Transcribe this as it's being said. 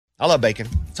I love bacon.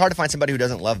 It's hard to find somebody who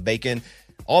doesn't love bacon.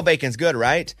 All bacon's good,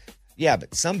 right? Yeah,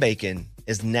 but some bacon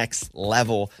is next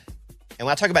level. And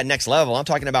when I talk about next level, I'm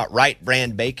talking about Right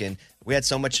Brand bacon. We had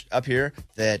so much up here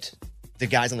that the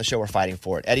guys on the show were fighting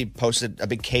for it. Eddie posted a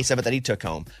big case of it that he took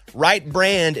home. Right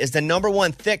Brand is the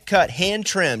 #1 thick-cut,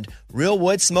 hand-trimmed, real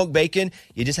wood smoked bacon.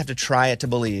 You just have to try it to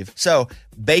believe. So,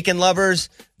 bacon lovers,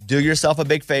 do yourself a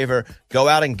big favor. Go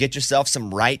out and get yourself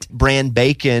some Right Brand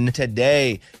bacon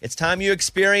today. It's time you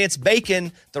experience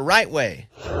bacon the right way.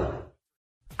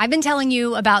 I've been telling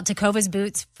you about Tecovas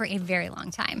boots for a very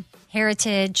long time.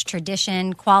 Heritage,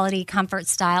 tradition, quality, comfort,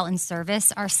 style, and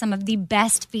service are some of the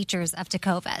best features of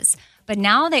Tecovas. But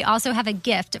now they also have a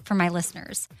gift for my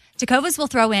listeners. Tecovas will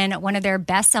throw in one of their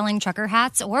best-selling trucker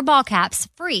hats or ball caps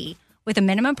free with a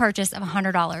minimum purchase of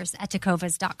 $100 at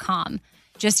tecovas.com.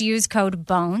 Just use code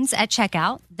BONES at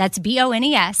checkout. That's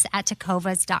BONES at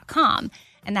tecovas.com.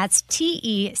 And that's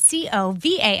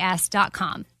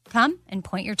TECOVAS.com. Come and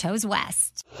point your toes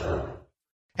west.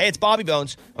 Hey, it's Bobby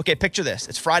Bones. Okay, picture this.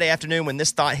 It's Friday afternoon when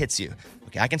this thought hits you.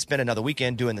 Okay, I can spend another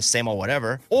weekend doing the same old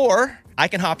whatever, or I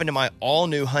can hop into my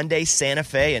all-new Hyundai Santa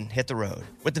Fe and hit the road.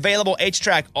 With available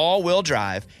H-Track all-wheel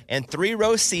drive and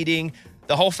 3-row seating,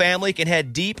 the whole family can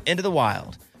head deep into the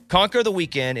wild. Conquer the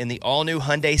weekend in the all-new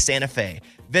Hyundai Santa Fe.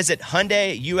 Visit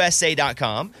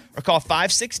HyundaiUSA.com or call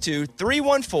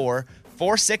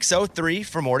 562-314-4603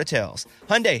 for more details.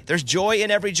 Hyundai, there's joy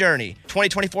in every journey.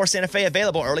 2024 Santa Fe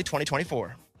available early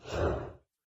 2024. Here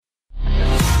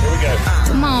we go.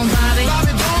 Come on, Bobby.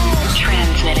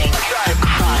 Transmitting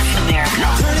across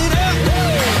America. Turn it up.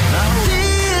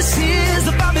 This is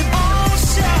the Bobby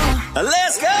Bones Show.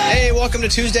 Let's go. Hey, welcome to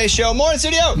Tuesday's show. Morning,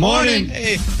 studio. Morning.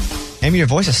 Hey. Amy, your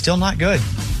voice is still not good.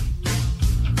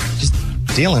 Just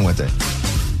dealing with it.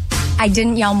 I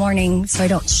didn't yell morning, so I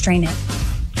don't strain it.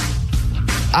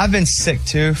 I've been sick,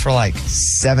 too, for like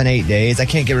 7-8 days. I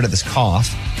can't get rid of this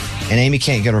cough. And Amy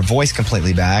can't get her voice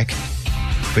completely back.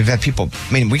 We've had people,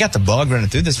 we got the bug running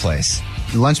through this place.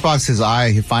 Lunchbox, his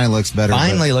eye, he finally looks better.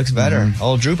 Looks better. Mm-hmm.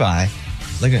 Old droop eye.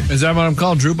 Look at Is that what I'm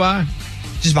called, droop eye?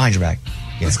 Just behind your back.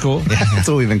 Yeah. That's cool. Yeah. That's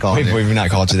what we've been calling it. We've not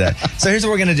called you that. So here's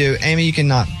what we're going to do. Amy, you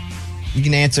can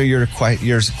answer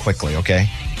yours quickly, okay?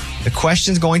 The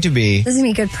question's going to be... This is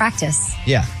going to be good practice.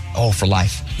 Yeah. Oh, for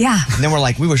life. Yeah. And then we're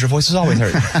like, we wish your voice was always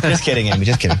hurt. Just kidding, Amy.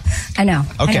 Just kidding. I know.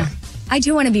 Okay. I know. I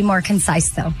do want to be more concise,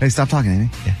 though. Hey, stop talking, Amy.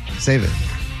 Yeah. Save it.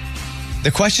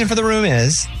 The question for the room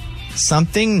is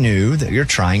something new that you're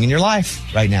trying in your life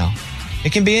right now.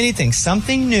 It can be anything.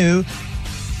 Something new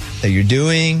that you're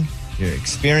doing, you're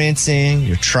experiencing,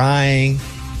 you're trying.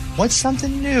 What's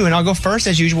something new? And I'll go first,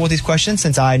 as usual, with these questions,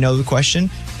 since I know the question,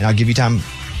 and I'll give you time to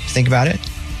think about it.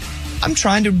 I'm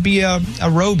trying to be a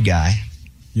robe guy.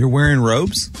 You're wearing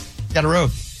robes? Got a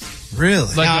robe.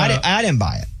 Really? Like no, I didn't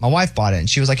buy it. My wife bought it, and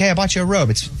she was like, hey, I bought you a robe.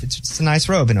 It's a nice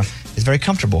robe, and it's very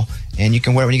comfortable. And you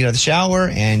can wear it when you get out of the shower,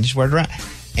 and just wear it around.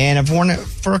 And I've worn it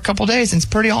for a couple days, and it's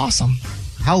pretty awesome.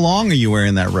 How long are you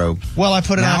wearing that robe? Well, I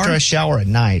put it on after a shower at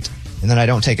night, and then I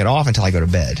don't take it off until I go to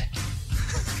bed.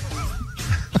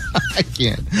 I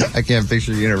can't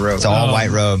picture you in a robe. It's an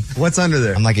all-white robe. What's under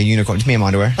there? I'm like a unicorn. Just me in my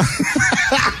underwear.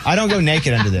 I don't go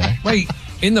naked under there. Wait,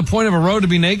 in the point of a robe to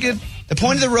be naked? The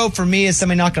point of the robe for me is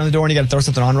somebody knocking on the door and you got to throw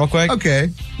something on real quick. Okay.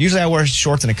 Usually I wear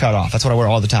shorts and a cutoff. That's what I wear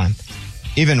all the time,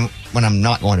 even when I'm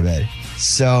not going to bed.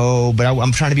 So, but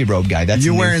I'm trying to be a robe guy. That's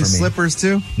you new wearing for me. Slippers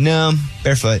too? No,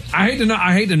 barefoot. I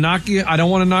hate to knock you. I don't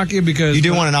want to knock you because... You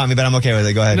do want to knock me, but I'm okay with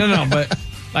it. Go ahead. No, but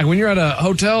like when you're at a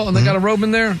hotel and they got a robe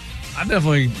in there, I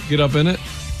definitely get up in it.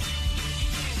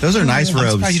 Those are nice I'm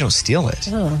robes. surprised you don't steal it.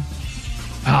 Oh,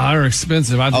 they're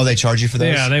expensive. They charge you for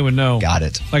those? Yeah, they would know. Got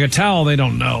it. Like a towel, they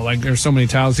don't know. Like there's so many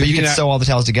towels. But you can sew all the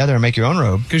towels together and make your own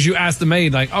robe. Because you ask the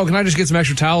maid, like, oh, can I just get some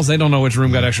extra towels? They don't know which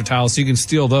room got extra towels, so you can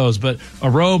steal those. But a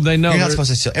robe, they know. You're not supposed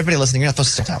to steal. Everybody listening, you're not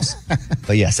supposed to steal towels.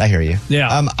 But yes, I hear you.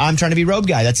 Yeah. I'm trying to be robe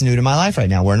guy. That's new to my life right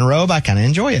now. Wearing a robe, I kind of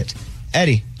enjoy it.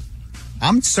 Eddie.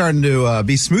 I'm starting to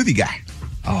be smoothie guy.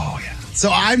 Oh, yeah. So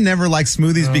I've never liked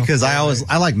smoothies because I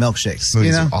like milkshakes.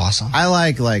 Smoothies are awesome. I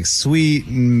like sweet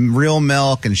and real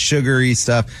milk and sugary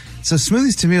stuff. So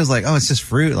smoothies to me was like, oh, it's just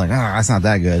fruit. Like, oh, that's not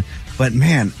that good. But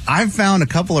man, I've found a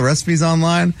couple of recipes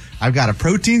online. I've got a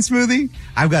protein smoothie,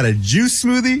 I've got a juice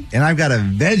smoothie, and I've got a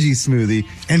veggie smoothie.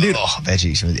 And dude,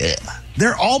 veggie smoothie.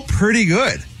 They're all pretty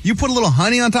good. You put a little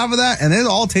honey on top of that, and it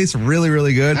all tastes really,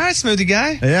 really good. All right, smoothie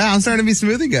guy. Yeah, I'm starting to be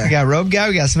smoothie guy. We got robe guy.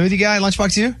 We got smoothie guy.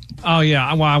 Lunchbox, you? Oh,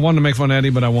 yeah. Well, I wanted to make fun of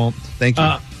Eddie, but I won't. Thank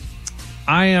you.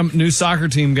 I am new soccer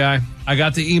team guy. I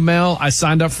got the email. I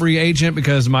signed up free agent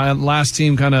because my last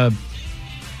team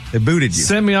they booted you.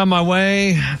 Sent me on my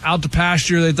way out to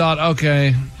pasture. They thought,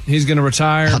 okay, he's going to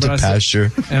retire. Out to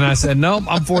pasture. And I said, nope,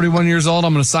 I'm 41 years old.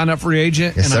 I'm going to sign up free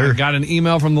agent. Yes, and sir. I got an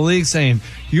email from the league saying,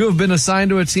 you have been assigned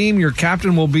to a team. Your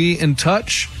captain will be in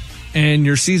touch, and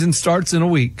your season starts in a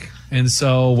week. And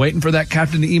so waiting for that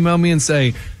captain to email me and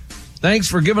say, thanks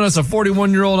for giving us a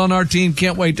 41-year-old on our team.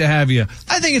 Can't wait to have you.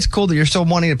 I think it's cool that you're still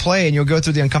wanting to play and you'll go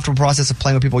through the uncomfortable process of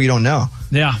playing with people you don't know.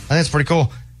 Yeah. I think that's pretty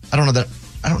cool. I don't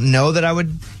know that I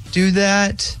would do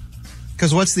that.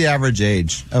 Because what's the average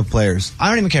age of players? I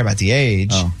don't even care about the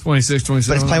age. Oh. 26,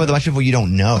 27. But it's playing with a bunch of people you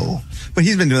don't know. But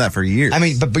he's been doing that for years. I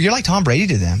mean, but you're like Tom Brady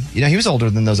to them. You know, he was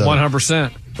older than those other.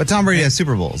 100%. But Tom Brady has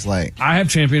Super Bowls. Like, I have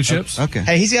championships. okay.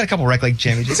 Hey, he's got a couple rec league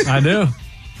championships. I do.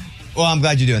 Well, I'm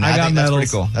glad you're doing that. I got think medals.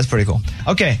 that's pretty cool. That's pretty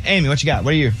cool. Okay, Amy, what you got?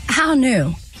 What are you? How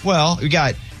new? Well, you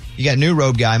got new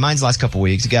robe guy. Mine's the last couple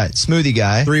weeks. You got smoothie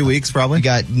guy. 3 weeks, probably. You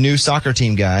got new soccer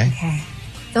team guy. Okay.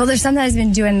 Well, there's something I've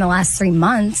been doing the last 3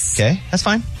 months. Okay, that's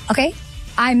fine. Okay.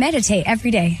 I meditate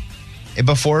every day.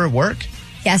 Before work?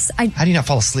 Yes, How do you not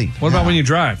fall asleep? What about when you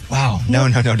drive? Wow. No,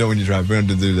 don't when you drive. We're going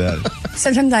to do that.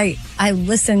 sometimes I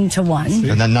listen to one,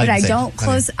 And then not but even I say- don't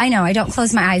close. I know I don't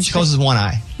close my eyes. She closes one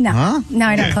eye. No, Huh? no,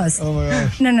 I don't close. Oh my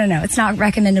gosh. No. It's not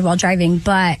recommended while driving.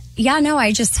 But yeah, no,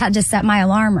 I just had to set my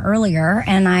alarm earlier,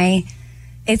 and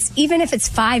it's even if it's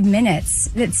 5 minutes,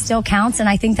 it still counts. And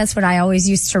I think that's what I always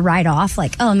used to write off.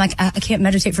 Like, oh, I can't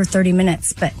meditate for 30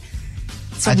 minutes, but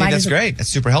so I think might that's as- great. That's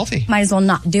super healthy. Might as well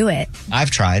not do it. I've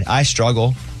tried. I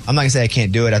struggle. I'm not going to say I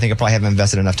can't do it. I think I probably haven't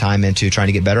invested enough time into trying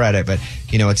to get better at it. But,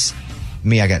 you know, it's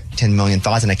me. I got 10 million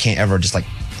thoughts, and I can't ever just like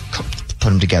put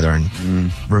them together.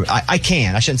 And I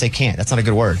can. I shouldn't say can't. That's not a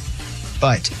good word.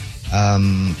 But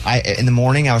in the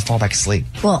morning, I would fall back asleep.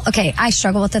 Well, okay, I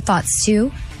struggle with the thoughts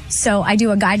too. So I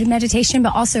do a guided meditation,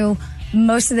 but also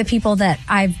most of the people that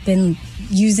I've been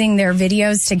using their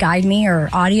videos to guide me or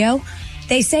audio,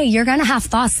 they say you're going to have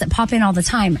thoughts that pop in all the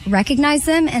time. Recognize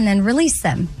them and then release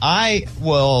them. I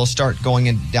will start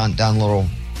going down little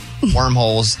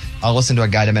wormholes. I'll listen to a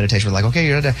guided meditation. Like,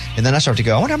 okay, and then I start to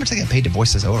go, I wonder how much I get paid to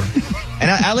voice this over. And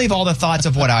I leave all the thoughts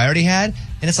of what I already had.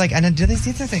 And it's like, and do they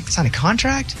sign a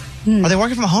contract? Are they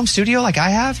working from a home studio like I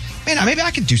have? Man, maybe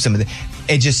I could do some of it.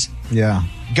 It just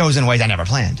goes in ways I never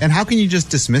planned. And how can you just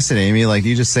dismiss it, Amy? Like,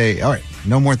 you just say, all right,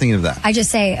 no more thinking of that. I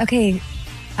just say, okay,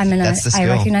 That's the I skill.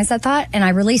 recognize that thought and I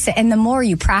release it. And the more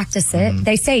you practice it,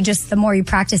 they say just the more you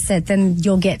practice it, then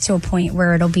you'll get to a point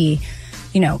where it'll be,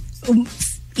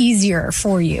 easier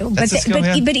for you. That's a skill,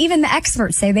 yeah. But even the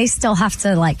experts say they still have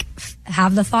to like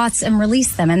have the thoughts and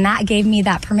release them. And that gave me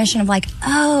that permission of like,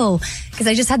 because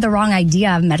I just had the wrong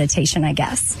idea of meditation, I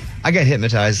guess. I got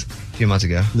hypnotized a few months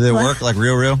ago. Did it work like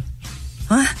real?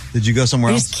 Huh? Did you go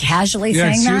somewhere You're else? just casually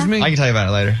Yeah, saying excuse that? me? I can tell you about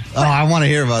it later. Oh, I want to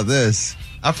hear about this.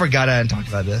 I forgot I hadn't talked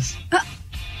about this.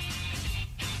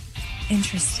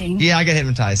 Interesting. Yeah, I got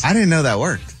hypnotized. I didn't know that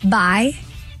worked. Bye.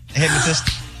 A hypnotist?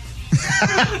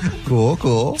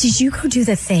 Cool. Did you go do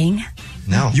the thing?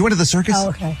 No. You went to the circus? Oh,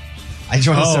 okay. I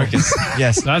joined the Oh. circus.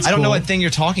 Yes. That's I don't know cool. what thing you're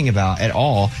talking about at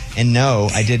all. And no,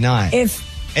 I did not. It's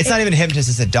not even a hypnotist,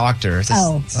 it's a doctor. It's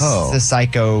a, it's a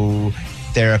psychotherapist.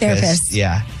 Therapist.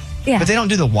 Yeah. Yeah. But they don't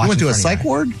do the watch. You went to in a front of psych you.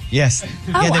 ward? Yes.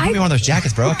 Yeah, they put me in one of those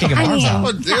jackets, bro. I can't get my I arms mean- out.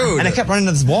 Oh, dude. And I kept running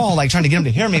to this wall, like trying to get them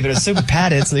to hear me, but it was super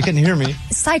padded, so they couldn't hear me.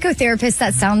 Psychotherapist,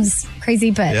 that sounds crazy,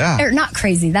 but Yeah. or not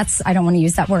crazy. I don't want to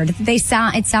use that word.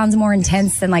 It sounds more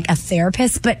intense than like a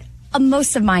therapist, but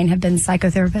most of mine have been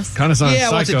psychotherapists. Kind of sounds Yeah,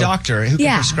 well, it's a psycho. doctor who can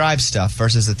Yeah. prescribe stuff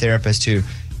versus a therapist who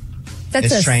That's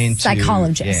is a trained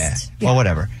psychologist. to. Yeah. Well,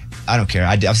 whatever. I don't care.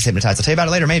 I was hypnotized. I'll tell you about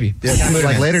it later, maybe. Yeah,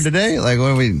 like later today? Like, what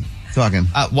are we talking?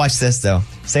 Watch this, though.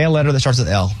 Say a letter that starts with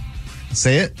L.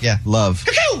 Say it? Yeah. Love.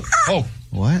 Oh,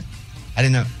 What? I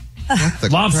didn't know. The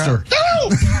Lobster.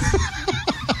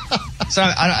 So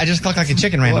I just clucked like a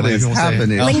chicken randomly. What is people say.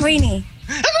 happening? Oh. Linguini.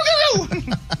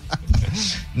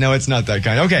 No, it's not that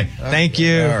kind. Okay, thank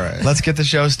you. All right. Let's get the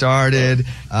show started.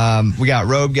 We got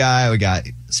robe guy, we got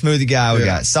smoothie guy, we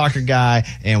got soccer guy,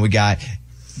 and we got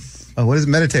Oh, what is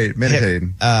meditate?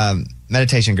 Meditating.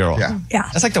 meditation girl. Yeah. Yeah.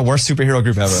 That's like the worst superhero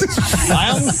group ever.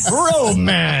 I'm robe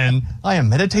man. I am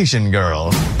meditation girl.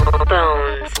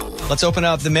 Let's open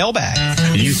up the mailbag.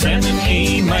 You send an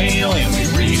email and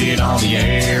we read it on the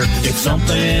air. It's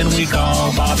something we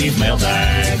call Bobby's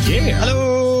mailbag. Yeah.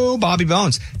 Hello, Bobby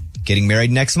Bones. Getting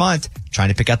married next month. Trying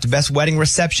to pick out the best wedding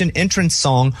reception entrance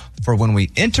song for when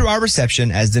we enter our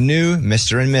reception as the new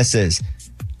Mr. and Mrs.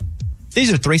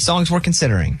 These are 3 songs we're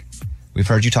considering. We've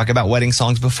heard you talk about wedding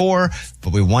songs before,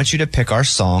 but we want you to pick our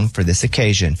song for this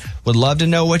occasion. Would love to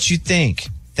know what you think.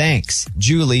 Thanks,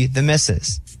 Julie, the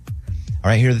Mrs. All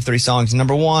right, here are the 3 songs.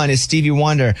 Number 1 is Stevie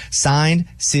Wonder, Signed,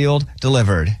 Sealed,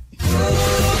 Delivered.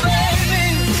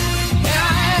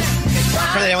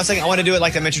 Turn that down one second. I want to do it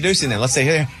like I'm introducing them. Let's say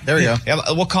here. There we go. Yeah,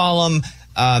 we'll call them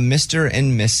Mr.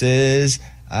 and Mrs.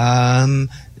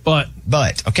 But.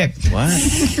 Okay. What?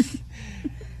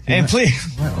 And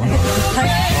please. Oh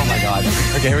my God.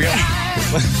 Okay, here we go.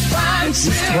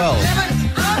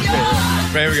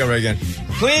 12. Here we go, right again.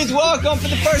 Please welcome for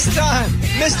the first time,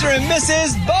 Mr. and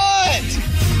Mrs. Butt.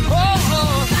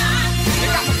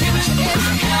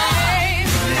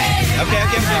 Okay.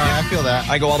 I feel that.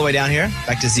 I go all the way down here,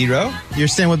 back to 0. You're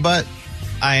staying with Butt?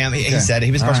 I am. He said it.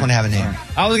 He was the first one to have a name.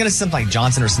 I was going to say something like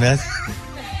Johnson or Smith.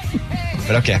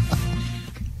 But okay.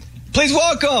 Please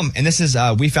welcome, and this is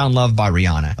We Found Love by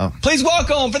Rihanna. Oh. Please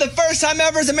welcome, for the first time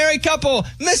ever as a married couple,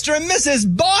 Mr. and Mrs.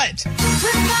 Butt.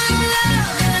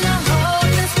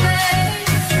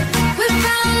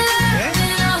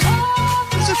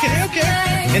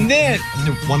 Okay. And then,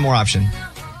 one more option.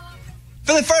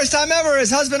 For the first time ever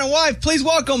as husband and wife, please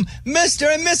welcome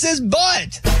Mr. and Mrs.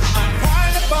 Butt.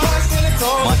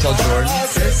 Montel Jordan.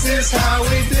 This is how we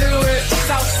do it.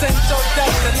 South Central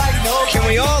Delta like no. Can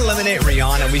we all eliminate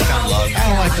Rihanna? We Found Love. I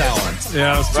don't like that one.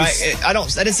 Yeah, it's Right? I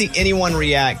didn't see anyone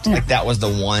react like that was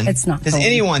the one. It's not Does the one.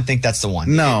 anyone think that's the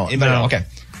one? No. Anybody? No. Okay.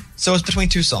 So it's between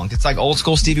two songs. It's like old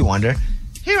school Stevie Wonder.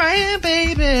 Here I am,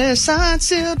 baby, signed,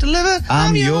 sealed, delivered.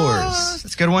 I'm yours.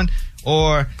 That's a good one.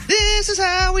 Or this is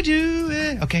how we do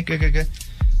it. Okay, good. Okay.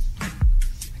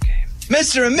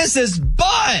 Mr. and Mrs.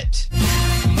 Butt.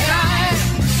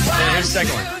 Here's the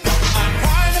second one.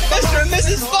 Mr. and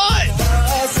Mrs. Butt.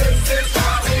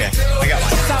 Okay, I got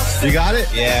mine. You got it?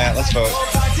 Yeah, let's vote.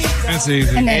 That's easy.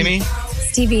 And then Amy?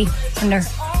 Stevie Wonder.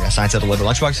 Yeah, signed, sealed, delivered.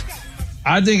 Lunchbox?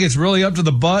 I think it's really up to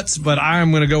the butts, but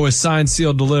I'm going to go with signed,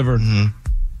 sealed, delivered.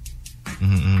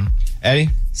 Eddie?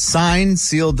 Sign,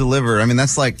 seal, deliver. I mean,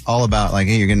 that's like all about like,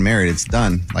 hey, you're getting married. It's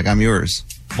done. Like, I'm yours.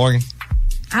 Morgan?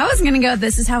 I was going to go,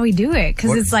 this is how we do it,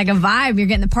 because it's like a vibe. You're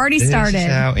getting the party started. This is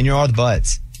how, and you're all the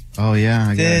butts. Oh, yeah.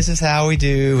 I This is how we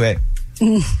do it.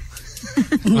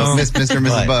 Mr. and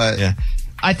Mrs. Butt. Yeah.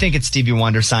 I think it's Stevie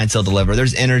Wonder, signed, sealed, deliver.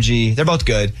 There's energy. They're both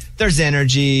good. There's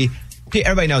energy.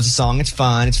 Everybody knows the song. It's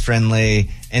fun. It's friendly.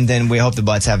 And then we hope the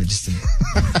butts have just a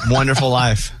wonderful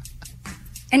life.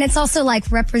 And it's also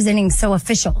like representing so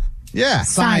official. Yeah.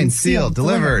 Signed, sealed,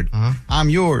 delivered. I'm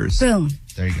yours. Boom.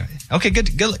 There you go. Okay,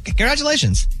 good.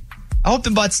 Congratulations. I hope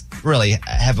the butts really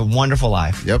have a wonderful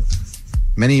life. Yep.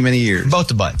 Many, many years. Both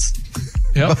the butts.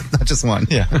 Yep. Not just one.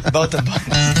 Yeah, both the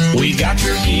butts. We got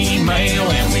your email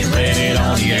and we read it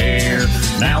on the air.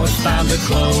 Now it's time to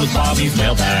close Bobby's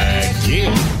mailbag.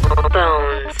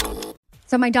 Yeah.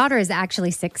 So my daughter is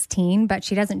actually 16, but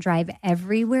she doesn't drive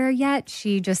everywhere yet.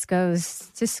 She just goes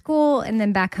to school and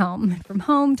then back home, from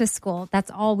home to school.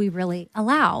 That's all we really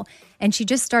allow. And she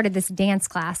just started this dance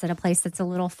class at a place that's a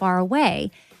little far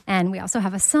away. And we also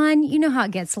have a son. You know how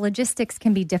it gets. Logistics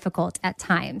can be difficult at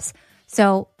times.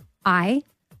 So I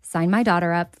signed my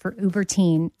daughter up for Uber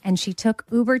Teen, and she took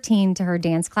Uber Teen to her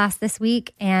dance class this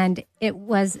week, and it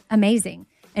was amazing.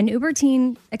 An Uber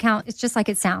Teen account, it's just like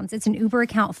it sounds. It's an Uber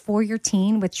account for your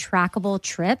teen with trackable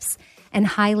trips and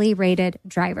highly rated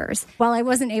drivers. While I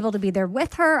wasn't able to be there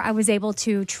with her, I was able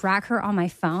to track her on my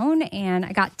phone, and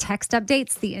I got text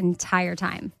updates the entire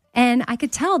time. And I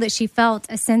could tell that she felt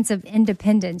a sense of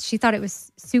independence. She thought it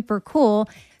was super cool.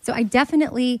 So I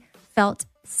definitely felt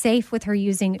safe with her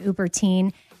using Uber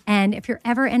Teen. And if you're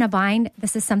ever in a bind,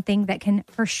 this is something that can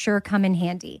for sure come in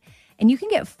handy. And you can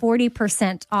get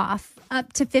 40% off,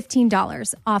 up to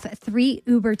 $15 off 3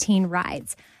 Uber Teen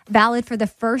rides. Valid for the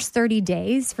first 30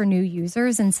 days for new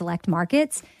users in select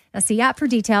markets. Now see app for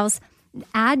details.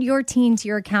 Add your teen to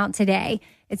your account today.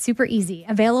 It's super easy.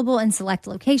 Available in select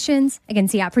locations. Again,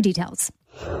 see app for details.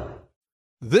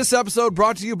 This episode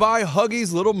brought to you by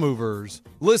Huggies Little Movers.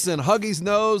 Listen, Huggies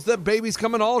knows that babies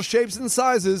come in all shapes and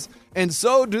sizes, and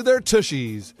so do their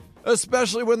tushies,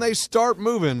 especially when they start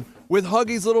moving. With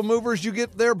Huggies Little Movers, you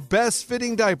get their best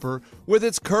fitting diaper with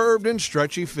its curved and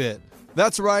stretchy fit.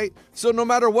 That's right, so no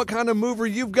matter what kind of mover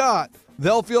you've got,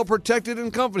 they'll feel protected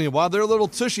and comfy while their little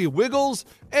tushy wiggles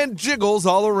and jiggles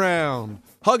all around.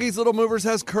 Huggies Little Movers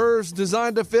has curves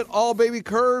designed to fit all baby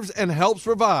curves and helps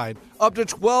provide up to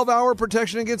 12-hour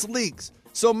protection against leaks.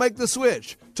 So make the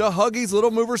switch to Huggies Little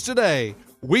Movers today.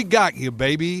 We got you,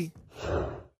 baby.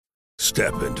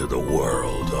 Step into the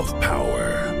world of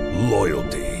power,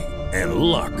 loyalty, and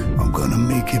luck. I'm gonna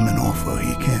make him an offer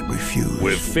he can't refuse.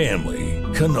 With family,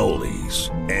 cannolis,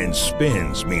 and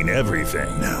spins mean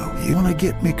everything. Now, you wanna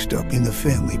get mixed up in the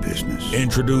family business.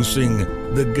 Introducing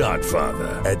The Godfather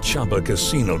at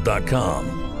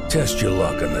ChumbaCasino.com. Test your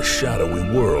luck in the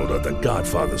shadowy world of The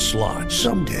Godfather slot.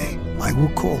 Someday, I will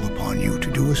call upon you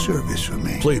to do a service for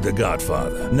me. Play The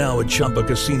Godfather now at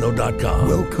ChumbaCasino.com.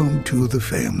 Welcome to the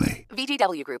family.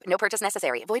 VGW Group. No purchase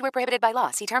necessary. Void where prohibited by law.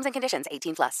 See terms and conditions.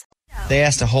 18+. They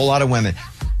asked a whole lot of women.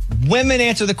 Women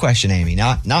answer the question, Amy,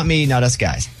 not me, not us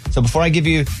guys. So before I give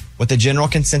you what the general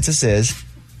consensus is,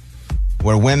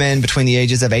 where women between the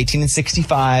ages of 18 and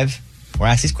 65 were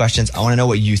asked these questions, I want to know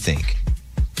what you think.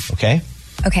 Okay?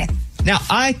 Okay. Now,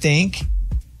 I think,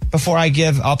 before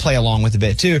I'll play along with a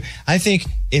bit too. I think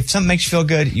if something makes you feel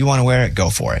good, you want to wear it, go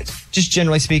for it. Just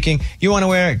generally speaking, you want to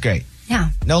wear it, great. Yeah.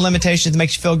 No limitations,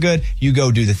 makes you feel good, you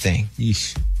go do the thing.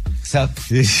 Yeesh. So,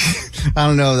 I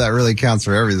don't know if that really counts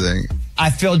for everything. I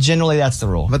feel generally that's the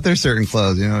rule. But there's certain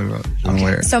clothes, you don't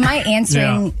wear it. So my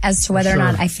answering as to whether or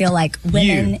not I feel like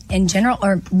women in general,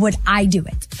 or would I do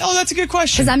it? Oh, that's a good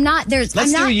question. Because I'm not, Let's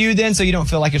do you then, so you don't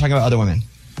feel like you're talking about other women.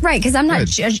 Right, because I'm not,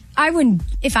 I wouldn't,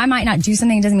 if I might not do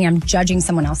something, it doesn't mean I'm judging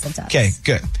someone else that does. Okay,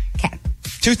 good. Okay.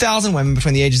 2,000 women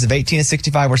between the ages of 18 and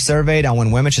 65 were surveyed on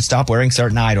when women should stop wearing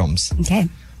certain items. Okay.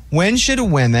 When should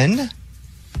women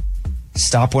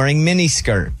stop wearing mini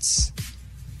skirts?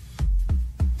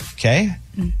 Okay.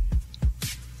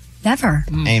 Never.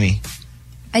 Amy.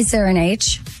 Is there an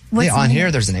age? On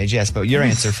here, there's an age, yes, but your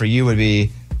answer for you would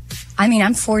be? I mean,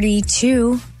 I'm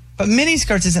 42. But mini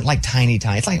skirts isn't like tiny.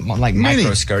 It's like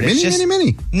micro skirt. It's just,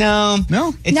 mini. No.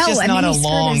 It's No, just a not a mini skirt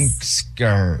long is-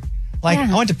 skirt. Like,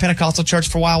 Yeah. I went to Pentecostal church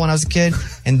for a while when I was a kid,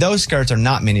 and those skirts are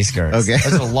not mini skirts. Okay.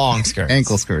 Those are long skirts.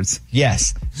 Ankle skirts.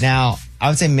 Yes. Now, I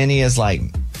would say mini is like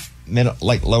middle,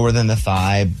 like lower than the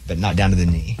thigh, but not down to the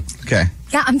knee. Okay.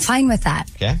 Yeah, I'm fine with that.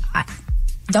 Okay.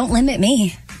 Don't limit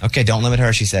me. Okay, don't limit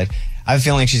her, she said. I have a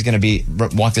feeling she's going to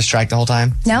walk this track the whole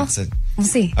time. No? So We'll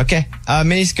see. okay.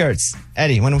 Mini skirts.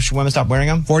 Eddie, when should women stop wearing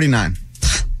them? 49.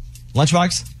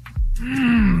 Lunchbox?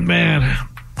 Man,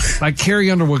 like Carrie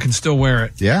Underwood can still wear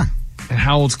it. Yeah. And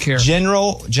how old's Carrie?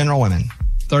 General women.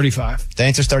 35. The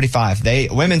answer's 35.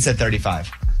 Women said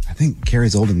 35. I think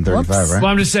Carrie's older than 35, right?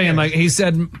 Well, I'm just saying, like he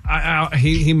said,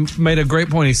 he made a great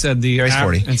point. He said Carrie's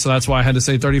 40. And so that's why I had to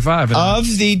say 35. Of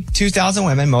the 2,000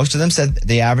 women, most of them said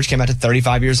the average came out to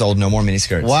 35 years old, no more mini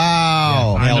skirts.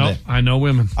 Wow. Yeah, nailed it. I know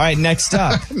women. All right, next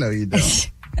up. No, you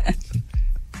don't.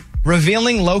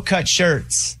 Revealing low-cut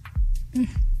shirts.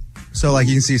 So, like,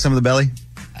 you can see some of the belly?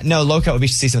 No, low-cut would be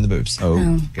to see some of the boobs.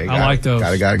 Oh, okay. I like those.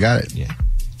 Got it. Yeah.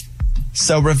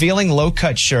 So revealing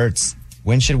low-cut shirts,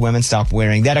 when should women stop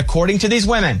wearing that according to these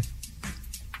women?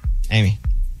 Amy.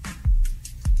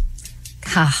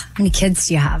 How many kids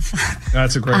do you have?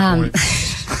 That's a great point.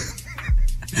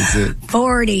 Is it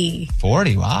 40.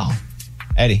 40, wow.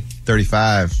 Eddie.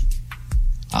 35.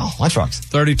 Oh, Lunchbox.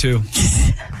 32.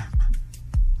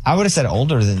 I would have said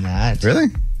older than that. Really?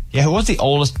 Yeah, what was the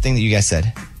oldest thing that you guys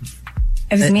said?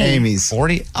 It was me. Amy's.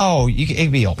 40? Oh,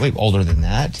 it'd be way older than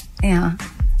that. Yeah.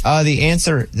 The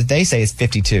answer that they say is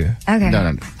 52. Okay.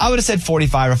 No. I would have said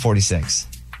 45 or 46.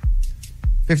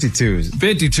 52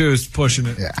 is pushing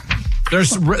it. Yeah.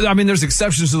 There's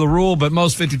exceptions to the rule, but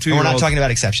most 52-year-olds. We're not talking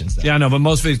about exceptions, though. Yeah, I know, but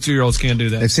most 52-year-olds can't do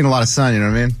that. They've seen a lot of sun, you know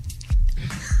what I mean?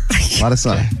 A lot of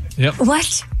sun. Yep.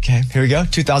 What? Okay, here we go.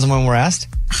 2,000 women were asked.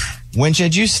 When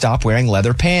should you stop wearing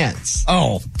leather pants?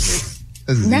 Oh. This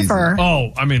is Never. easy.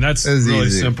 Oh, I mean, that's This is really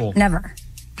easy. simple. Never.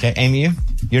 Okay, Amy,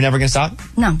 you're never going to stop?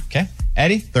 No. Okay.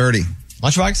 Eddie? 30.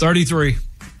 Lunchbox? 33.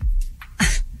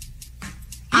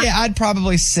 Yeah, I'd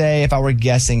probably say, if I were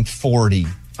guessing, 40.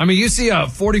 I mean, you see a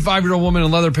 45-year-old woman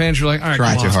in leather pants, you're like, all right,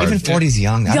 Trying come too on. hard. Even 40's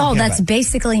young. I don't Yo, care that's about-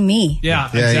 basically me. Yeah,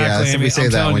 Yeah, exactly. so Amy. we say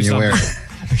I'm that telling when you wear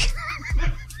something.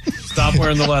 it. Stop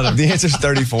wearing the leather. The answer's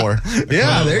 34.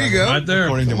 Yeah, there you go. Right there.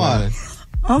 According to Come on. women.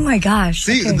 Oh my gosh.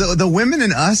 See, Okay. the women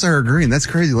and us are agreeing. That's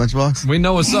crazy, Lunchbox. We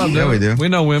know what's up, Yeah, dude. we do. We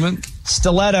know women.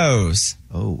 Stilettos.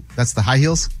 Oh, that's the high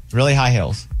heels? Really high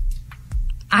heels.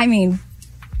 I mean,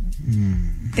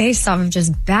 based off of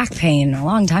just back pain a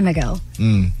long time ago.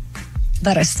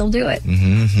 But I still do it.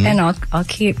 And I'll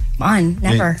keep on.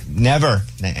 Never. Never.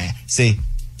 See,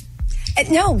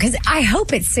 No, because I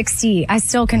hope at 60, I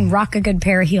still can rock a good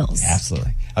pair of heels.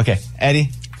 absolutely. Okay, Eddie.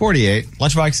 48.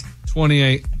 Lunchbox.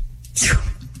 28.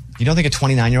 You don't think a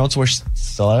 29-year-old wears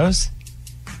stilettos?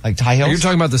 Like high heels? You're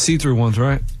talking about the see-through ones,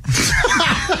 right?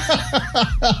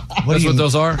 That's what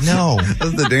those are? No.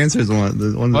 That's the dancers one.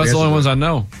 The one Well, that's the only ones dancers I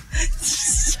know.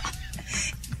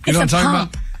 You know what I'm talking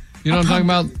about? You know what I'm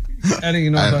talking about? Eddie, you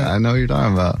know what I'm talking I know what you're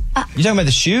talking about. You talking about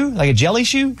the shoe? Like a jelly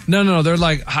shoe? No, they're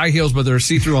like high heels, but they're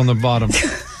see-through on the bottom.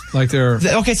 Like they're...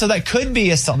 Okay, so that could be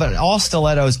but all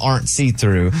stilettos aren't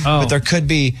see-through. Oh. But there could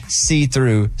be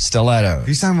see-through stilettos.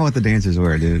 He's talking about what the dancers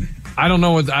wear, dude. I don't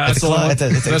know what... That's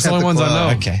the only ones I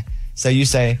know. Okay. So you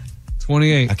say...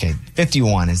 28. Okay,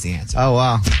 51 is the answer. Oh,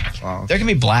 wow. There can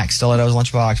be black stilettos,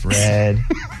 lunchbox, red.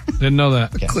 Didn't know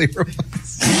that. Okay. Clear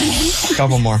ones.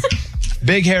 Couple more.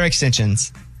 Big hair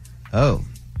extensions. Oh.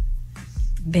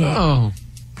 Big. Oh.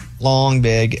 Long,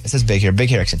 big. It says big hair. Big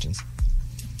hair extensions.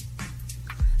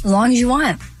 As long as you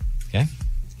want. Okay.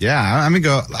 Yeah,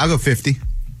 I'll go 50.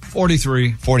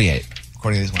 43. 48,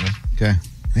 according to these women. Okay.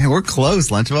 Man, we're close,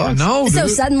 Lunchbox. No, So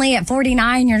dude. suddenly at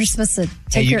 49, you're just supposed to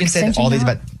take You your can say extension all these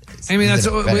out? about. I mean, that's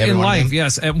about in every one of life, them.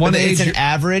 yes. At one But age, it's an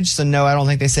average, so no, I don't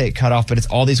think they say it cut off, but it's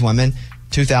all these women,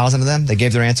 2,000 of them, they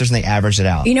gave their answers and they averaged it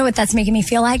out. You know what that's making me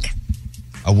feel like?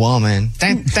 A woman.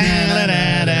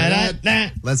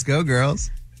 Let's go,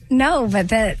 girls. No, but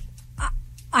that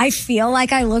I feel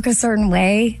like I look a certain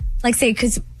way. Like, say,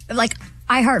 because, like,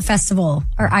 iHeart Festival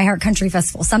or iHeart Country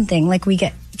Festival, something. Like, we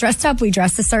get dressed up, we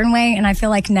dress a certain way, and I feel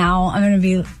like now I'm going to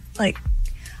be, like,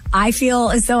 I feel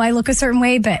as though I look a certain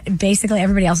way, but basically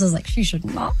everybody else is like, she should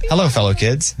not be. Hello, fellow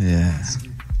kids. Yeah.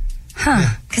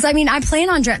 Huh. Because, I mean, I plan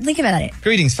on, think about it.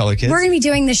 Greetings, fellow kids. We're going to be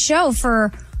doing this show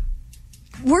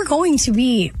we're going to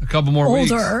be a couple more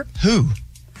older. weeks. Who?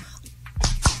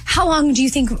 How long do you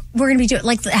think we're going to be doing?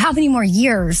 Like, how many more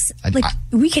years? Like,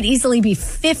 we could easily be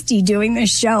 50 doing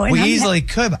this show. And We easily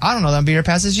could. I don't know. That'll be here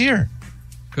past this year.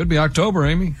 Could be October,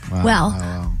 Amy. Wow.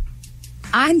 Well,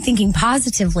 I'm thinking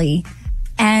positively,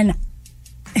 and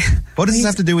what does this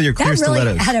have to do with your clear that really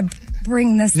stilettos? had to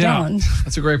bring this down.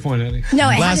 That's a great point, Eddie. No,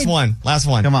 Last one.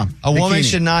 Come on. A woman Bikini.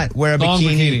 should not wear a Thong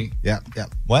bikini. bikini. Yeah.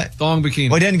 What? Thong bikini.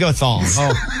 Well, it didn't go thong.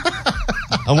 Oh,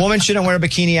 A woman shouldn't wear a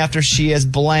bikini after she is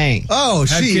blank. Oh,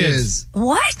 Had she kids. is.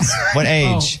 What? What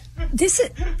age? This is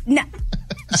no.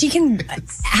 She can,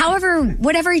 however,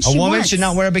 whatever age A she woman wants. should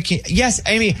not wear a bikini. Yes,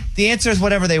 Amy, the answer is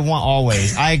whatever they want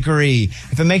always. I agree.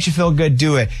 If it makes you feel good,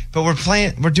 do it. But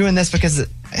we're doing this because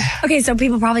Okay, so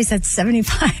people probably said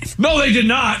 75. no, they did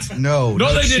not. No,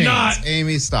 they did chance. not.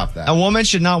 Amy, stop that. a woman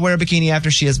should not wear a bikini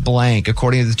after she is blank.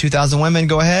 According to the 2,000 women,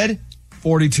 go ahead.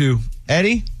 42.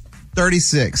 Eddie?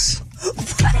 36.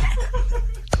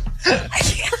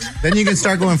 Then you can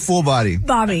start going full body.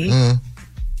 Bobby.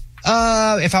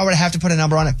 If I were to have to put a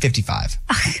number on it, 55.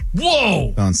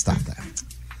 Whoa! Don't stop that.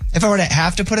 If I were to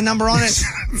have to put a number on it,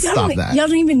 Stop that. Y'all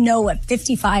don't even know what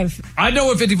 55. I know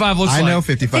what 55 looks like. I know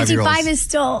 55-year-olds. 55 is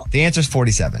still. the answer is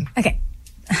 47. Okay,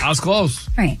 I was close.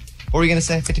 right. What were you going to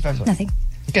say? 55 is what? Nothing.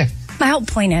 Okay. My whole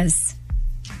point is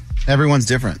Everyone's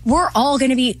different. we're all going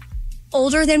to be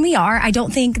older than we are. I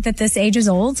don't think that this age is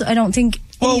old. I don't think.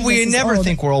 any Well, of we this is never old.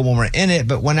 think we're old when we're in it,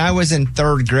 but when I was in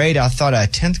third grade, I thought a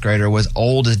 10th grader was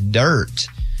old as dirt.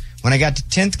 When I got to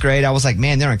 10th grade, I was like,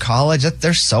 man, they're in college.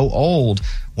 They're so old.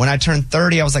 When I turned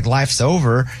 30, I was like, life's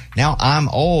over. Now I'm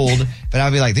old, but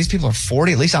I'd be like, these people are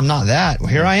 40. At least I'm not that. Well,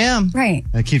 here I am. Right.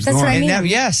 That keeps That's going. what I And mean. now,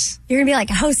 yes. You're going to be like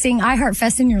hosting iHeart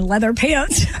Fest in your leather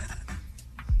pants.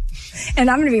 And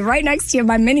I'm going to be right next to you in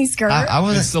my mini skirt. I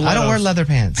don't wear leather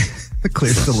pants. The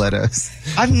clear stilettos.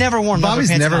 I've never worn leather Bobby's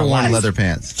pants. in never my worn life. leather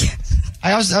pants.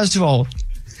 I was too old.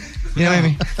 You know what I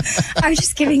mean? I was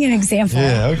just giving an example.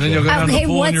 Yeah, Then you'll go down to the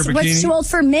pool in your bikini. What's too old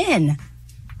for men?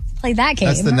 Play that game.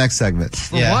 That's the next segment.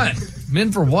 For what?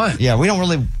 Men for what? Yeah, we don't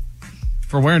really.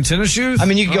 For wearing tennis shoes? I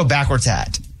mean, you could go backwards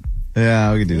hat.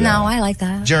 Yeah, we could do that. No, I like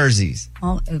that. Jerseys.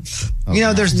 Oh, oops. You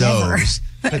know, there's Never. those.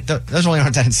 But those really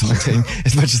aren't that insulting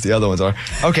as much as the other ones are.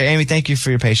 Okay, Amy, thank you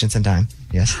for your patience and time.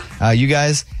 Yes. You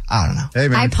guys, I don't know. Hey,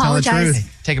 man, I tell the apologize.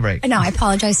 truth. Take a break. No, I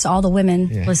apologize to all the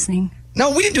women listening. No,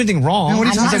 we didn't do anything wrong. No, what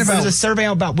are you It was talking a- about? It was a survey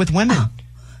about with women.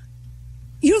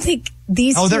 You don't think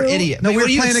these Oh, they're two- idiot. No, Amy, we're what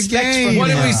do you playing a expect game. from What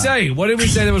did them? we say? What did we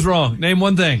say that was wrong? Name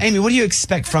one thing. Amy, what do you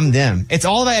expect from them? It's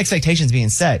all about expectations being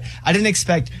set. I didn't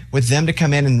expect with them to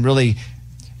come in and really,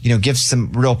 give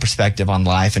some real perspective on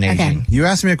life and aging. You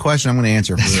asked me a question, I'm going to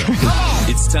answer for real.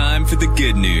 It's time for the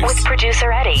good news. With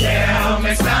producer Eddie. Tell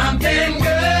me something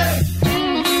good.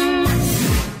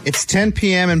 It's 10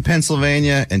 p.m. in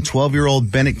Pennsylvania, and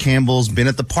 12-year-old Bennett Campbell's been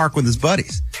at the park with his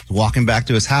buddies. He's walking back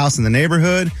to his house in the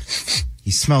neighborhood. He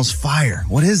smells fire.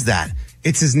 What is that?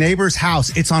 It's his neighbor's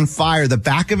house. It's on fire. The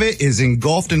back of it is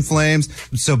engulfed in flames.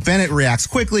 So Bennett reacts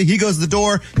quickly. He goes to the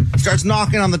door, starts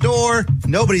knocking on the door.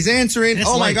 Nobody's answering. It's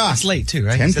Oh, my late. gosh. It's late, too,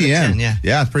 right? 10 You said at p.m. 10, yeah.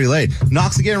 Yeah, it's pretty late.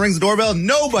 Knocks again, rings the doorbell.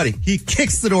 Nobody. He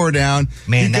kicks the door down.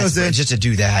 Man, he that's goes in. just to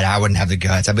do that. I wouldn't have the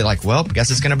guts. I'd be like, well, guess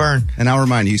it's going to burn. And I'll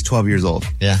remind you, he's 12 years old.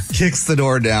 Yeah. Kicks the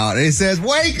door down. And he says,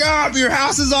 wake up! Your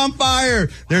house is on fire!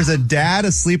 There's a dad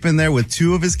asleep in there with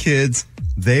two of his kids.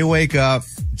 They wake up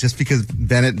just because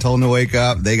Bennett told them to wake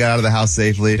up. They got out of the house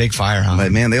safely. Big fire, huh?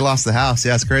 But man, they lost the house.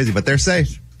 Yeah, it's crazy, but they're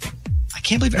safe. I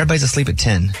can't believe everybody's asleep at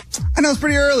 10. I know it's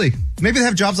pretty early. Maybe they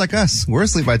have jobs like us. We're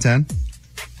asleep by 10.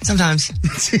 Sometimes.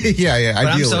 yeah.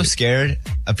 But I'm so scared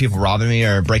of people robbing me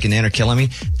or breaking in or killing me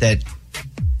that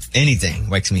anything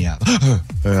wakes me up.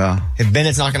 Yeah. If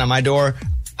Bennett's knocking on my door,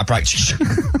 I probably...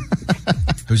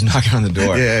 Who's knocking on the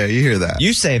door? Yeah, you hear that.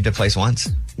 You saved a place once.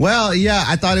 Well, yeah,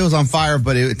 I thought it was on fire,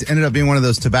 but it ended up being one of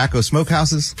those tobacco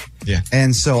smokehouses. Yeah.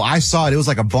 And so I saw it. It was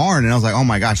like a barn, and I was like, oh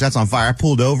my gosh, that's on fire. I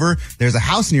pulled over. There's a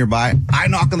house nearby. I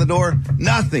knock on the door.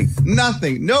 Nothing.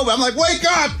 No, I'm like, wake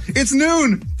up. It's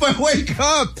noon. But wake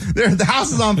up. The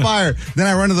house is on fire. Then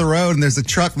I run to the road, and there's a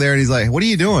truck there, and he's like, what are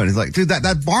you doing? He's like, dude,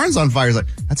 that barn's on fire. He's like,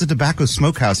 that's a tobacco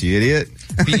smokehouse, you idiot.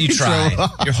 You tried.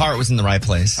 Your heart was in the right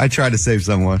place. I tried to save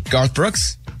someone. Garth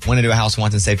Brooks went into a house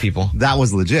once and saved people. That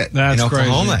was legit. That's in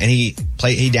Oklahoma. crazy.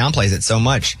 And he downplays it so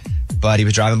much. But he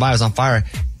was driving by, it was on fire.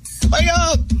 Wake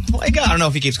up! Wake up! I don't know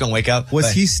if he keeps going, wake up.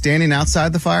 Was he standing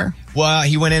outside the fire? Well,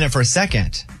 he went in it for a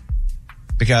second.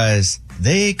 Because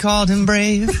they called him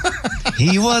brave.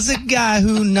 He was a guy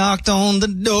who knocked on the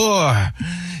door.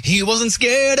 He wasn't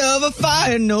scared of a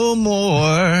fire no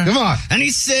more. Come on. And he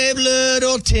saved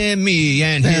little Timmy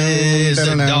and his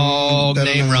dog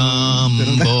named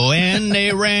Rumbo. And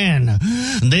they ran.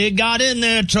 They got in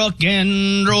their truck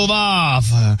and drove off.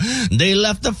 They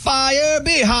left the fire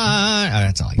behind.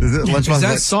 That's all I got. Is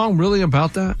that song really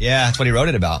about that? Yeah, that's what he wrote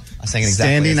it about. I sang it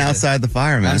exactly. Standing outside the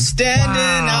fire, man. I'm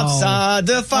standing outside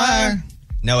the fire.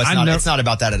 No, it's not. It's not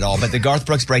about that at all. But the Garth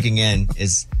Brooks breaking in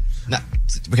is not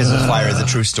because of the fire is a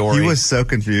true story. He was so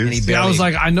confused. I was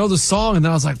like, I know the song, and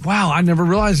then I was like, wow, I never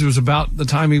realized it was about the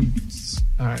time he.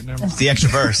 All right, never mind. The extra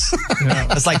verse.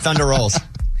 It's like Thunder Rolls.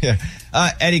 Yeah.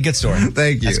 Eddie, good story.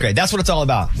 Thank you. That's great. That's what it's all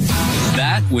about.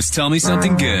 That was Tell Me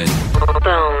Something Good.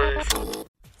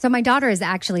 So my daughter is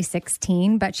actually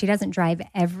 16, but she doesn't drive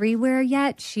everywhere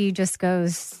yet. She just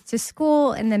goes to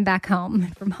school and then back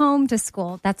home. From home to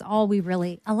school, that's all we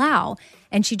really allow.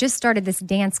 And she just started this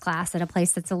dance class at a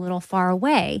place that's a little far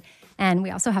away. And we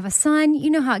also have a son.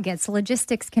 You know how it gets.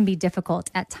 Logistics can be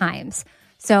difficult at times.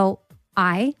 So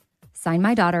I signed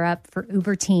my daughter up for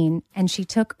Uber Teen, and she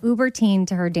took Uber Teen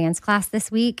to her dance class this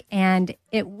week, and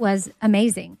it was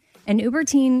amazing. An Uber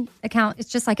Teen account,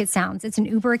 it's just like it sounds. It's an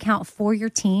Uber account for your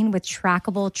teen with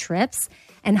trackable trips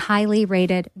and highly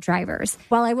rated drivers.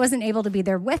 While I wasn't able to be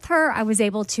there with her, I was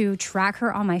able to track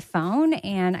her on my phone,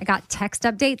 and I got text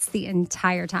updates the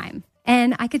entire time.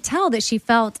 And I could tell that she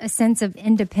felt a sense of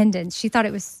independence. She thought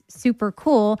it was super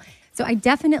cool. So I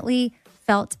definitely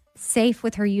felt safe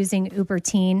with her using Uber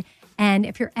Teen. And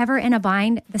if you're ever in a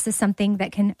bind, this is something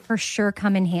that can for sure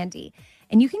come in handy.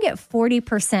 And you can get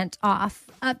 40% off,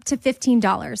 up to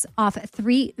 $15 off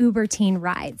 3 Uber Teen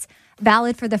rides.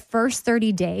 Valid for the first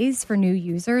 30 days for new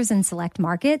users in select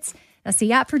markets. Now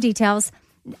see app for details.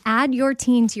 Add your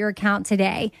teen to your account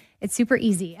today. It's super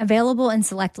easy. Available in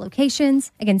select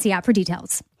locations. Again, see app for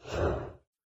details.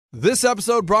 This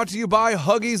episode brought to you by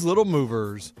Huggies Little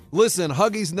Movers. Listen,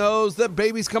 Huggies knows that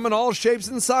babies come in all shapes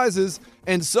and sizes,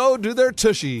 and so do their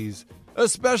tushies,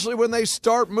 especially when they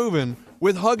start moving.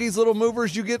 With Huggies Little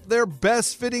Movers, you get their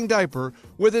best fitting diaper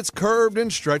with its curved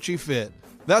and stretchy fit.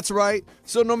 That's right,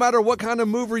 so no matter what kind of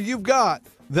mover you've got,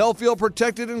 they'll feel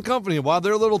protected and comfy while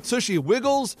their little tushy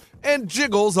wiggles and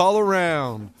jiggles all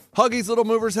around. Huggies Little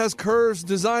Movers has curves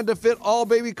designed to fit all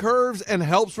baby curves and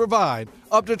helps provide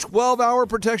up to 12-hour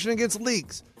protection against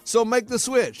leaks. So make the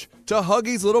switch to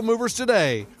Huggies Little Movers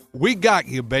today. We got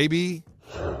you, baby.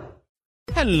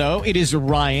 Hello, it is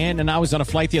Ryan, and I was on a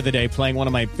flight the other day playing one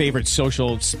of my favorite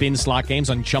social spin slot games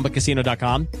on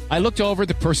ChumbaCasino.com. I looked over at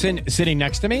the person sitting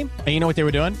next to me, and you know what they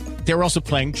were doing? They were also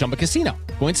playing Chumba Casino.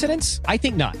 Coincidence? I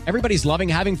think not. Everybody's loving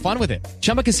having fun with it.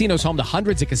 Chumba Casino is home to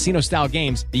hundreds of casino-style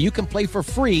games that you can play for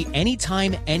free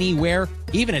anytime, anywhere,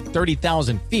 even at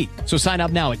 30,000 feet. So sign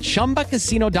up now at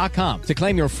ChumbaCasino.com to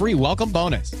claim your free welcome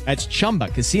bonus. That's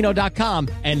ChumbaCasino.com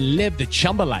and live the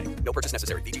Chumba life. No purchase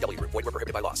necessary. VGW. Void where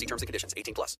prohibited by law. See terms and conditions.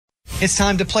 18+. It's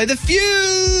time to play the feud.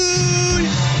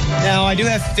 Now, I do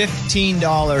have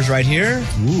 $15 right here.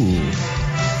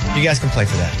 Ooh. You guys can play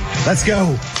for that. Let's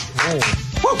go.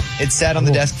 Woo. It's sat on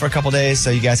the desk for a couple days, so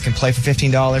you guys can play for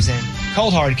 $15 in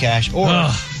cold hard cash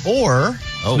or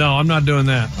No, I'm not doing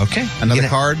that. Okay. Another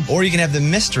card? Or you can have the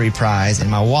mystery prize in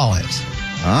my wallet.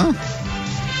 Huh?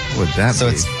 What would that So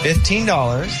be? it's $15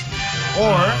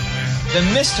 or the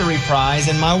mystery prize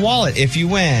in my wallet if you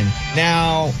win.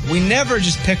 Now, we never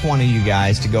just pick one of you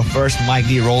guys to go first. Mike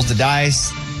D rolls the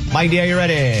dice. Mike D, are you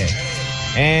ready?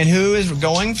 And who is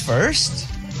going first?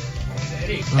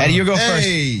 Eddie, you go first.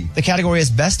 The category is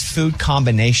best food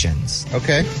combinations.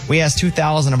 Okay. We asked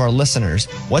 2,000 of our listeners,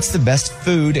 what's the best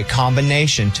food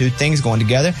combination? 2 things going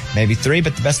together, maybe 3,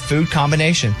 but the best food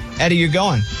combination. Eddie, you're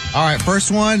going. All right, first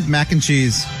one, mac and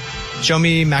cheese. Show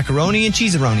me macaroni and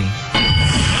cheese-a-roni.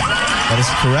 That is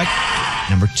correct.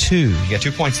 Number 2. You got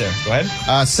 2 points there. Go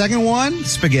ahead. Second one,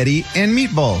 spaghetti and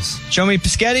meatballs. Show me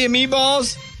spaghetti and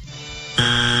meatballs.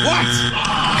 What?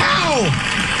 How?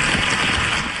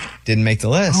 Didn't make the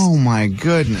list. Oh, my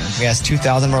goodness. We asked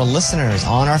 2,000 of our listeners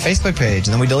on our Facebook page,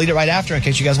 and then we delete it right after in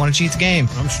case you guys want to cheat the game.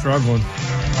 I'm struggling.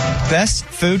 Best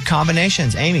food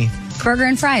combinations. Amy. Burger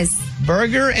and fries.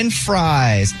 Burger and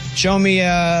fries. Show me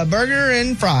a burger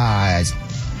and fries.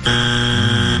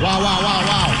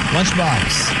 Wow.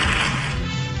 Lunchbox.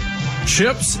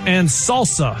 Chips and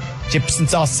salsa. Chips and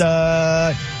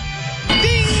salsa.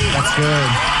 Ding! That's good.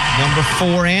 Number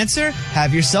 4 answer.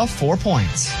 Have yourself 4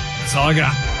 points. That's all I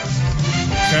got.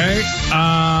 Okay.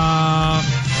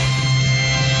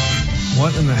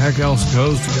 What in the heck else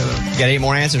goes together? You got 8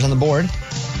 more answers on the board.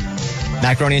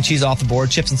 Macaroni and cheese off the board.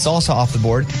 Chips and salsa off the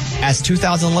board. Ask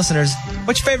 2,000 listeners,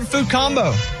 what's your favorite food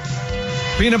combo?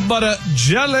 Peanut butter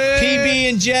jelly.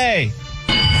 PB&J.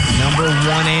 Number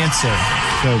 1 answer.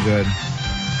 So good.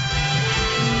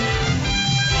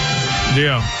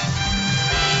 Yeah.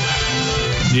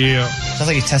 Sounds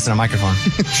like he's testing a microphone.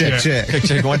 Check. Check.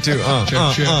 1, 2.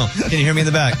 Check. Can you hear me in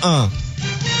the back? All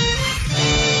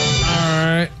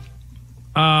right.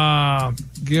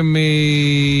 Give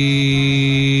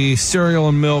me cereal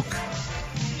and milk.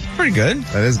 Pretty good.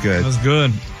 That is good. That's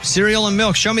good. Cereal and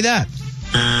milk. Show me that.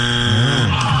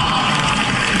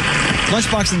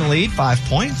 Lunchbox in the lead, 5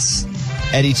 points.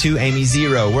 Eddie 2, Amy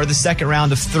 0. We're the second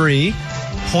round of 3.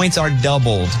 Points are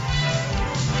doubled.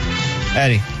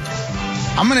 Eddie.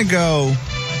 I'm going to go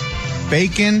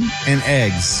bacon and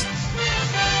eggs.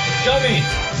 Show me.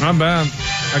 Not bad.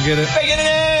 I get it. Bacon and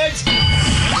eggs.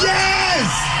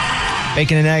 Yes!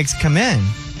 Bacon and eggs come in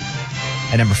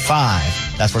at number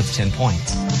 5. That's worth 10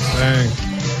 points. Dang.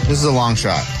 This is a long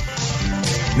shot.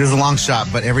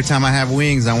 But every time I have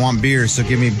wings, I want beer. So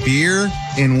give me beer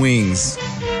and wings.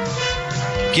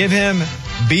 Give him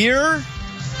beer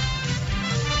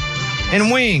and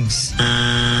wings.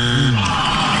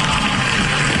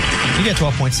 You get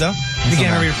 12 points, though. Again,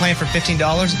 remember you're playing for $15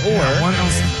 or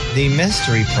the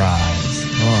mystery prize.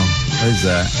 Oh, what is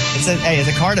that? It's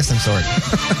a card of some sort.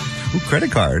 Ooh,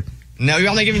 credit card. No, you're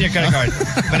only giving you a credit card,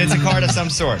 but it's a card of some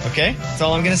sort, okay? That's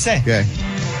all I'm going to say. Okay.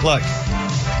 Look.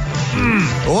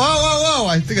 Whoa.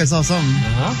 I think I saw something.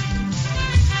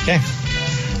 Okay.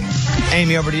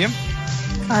 Amy, over to you.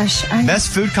 Gosh. Best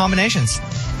food combinations.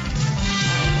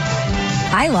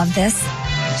 I love this.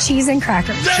 Cheese and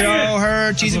crackers. Show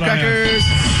her cheese and crackers.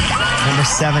 Number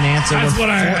 7 answer with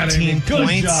 14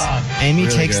 points. Job. Amy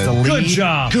takes the lead. Good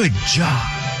job. Good job.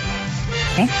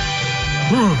 Okay.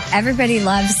 Everybody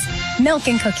loves milk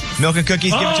and cookies. Milk and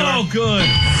cookies, give it to her. Oh, good.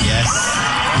 Yes.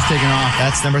 He's taking off.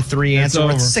 That's number 3 answer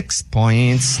with 6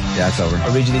 points. Yeah, it's over.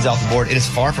 I'll read you these off the board. It is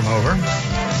far from over.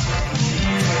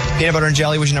 Peanut butter and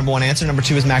jelly was your number 1 answer. Number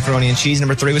 2 was macaroni and cheese.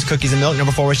 Number 3 was cookies and milk.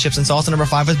 Number 4 was chips and salsa. Number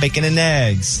 5 was bacon and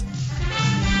eggs.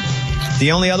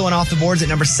 The only other one off the board is at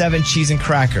number 7, cheese and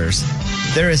crackers.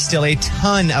 There is still a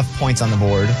ton of points on the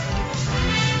board.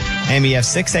 Amy, you have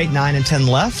 6, 8, 9, and 10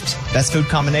 left. Best food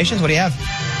combinations, what do you have?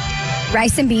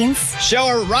 Rice and beans. Show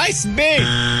her rice and beans.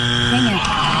 Dang it.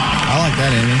 I like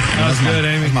that, Amy. That's good,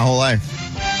 Amy. That's my whole life.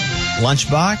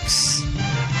 Lunchbox.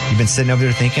 You've been sitting over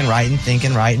there thinking. Yeah,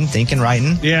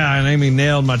 and Amy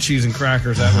nailed my cheese and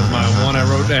crackers. That was my one I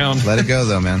wrote down. Let it go,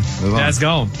 though, man. Move on. That's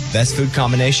gone. Best food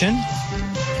combination?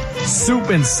 Soup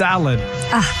and salad.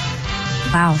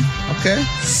 Wow. Okay.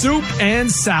 Soup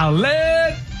and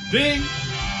salad. Bing.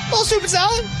 Little soup and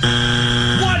salad.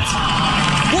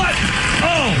 What?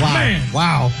 Oh, Wow. man.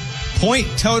 Wow. Point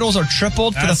totals are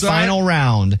tripled for the That's all final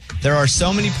round. There are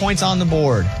so many points on the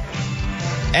board.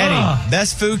 Eddie,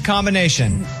 best food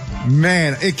combination.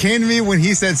 Man, it came to me when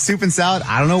he said soup and salad.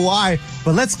 I don't know why,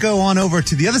 but let's go on over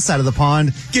to the other side of the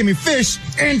pond. Give me fish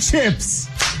and chips.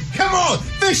 Come on,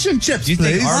 fish and chips, Do you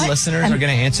please. think our listeners are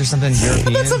going to answer something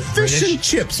European? That's a fish and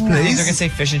chips, please. They're going to say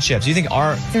fish and chips. Do you think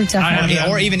our, They're definitely.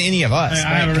 or even any of us, I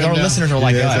have it because our written listeners down. are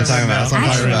like Yeah, us. that's what I'm talking about. That's what I'm talking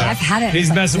Actually, about. I've had it.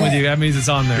 He's messing with you. That means it's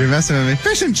on You're there. messing with me.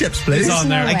 Fish and chips, please. It's on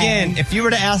there. No way. Again, if you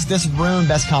were to ask this room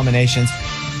best combinations,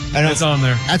 I know It's on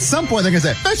there. At some point, they're going to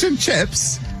say fish and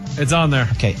chips. It's on there.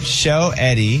 Okay, show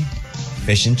Eddie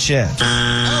fish and chips.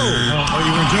 Oh,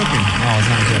 you were joking. No, it's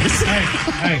not a joke.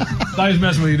 Hey, thought he was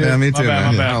messing with you, dude. Yeah, me too, My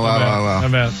man. bad. Oh, wow. My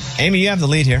bad. Amy, you have the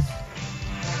lead here.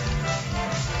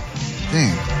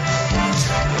 Dang.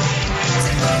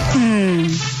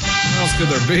 What else could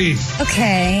there be?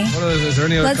 Okay. Is there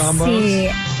any other Let's combos? see.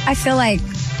 I feel like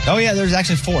Oh, yeah, there's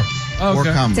actually 4. Oh, Or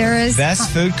okay. combos. there is Best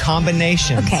food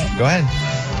combinations. Okay. Go ahead.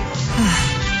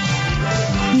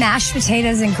 mashed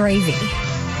potatoes and gravy.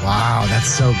 Wow, that's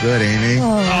so good, Amy.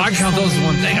 Oh, I count those as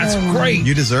one thing. That's great.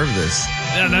 You deserve this.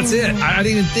 Yeah, that's it. I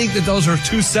didn't even think that those are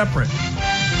two separate.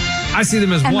 I see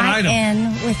them as one Am I item.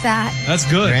 in with that? That's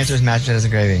good. Your answer is mashed potatoes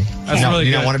and gravy. That's really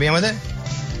You good. don't want to be in with it?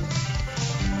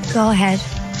 Go ahead.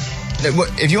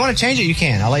 If you want to change it, you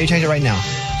can. I'll let you change it right now.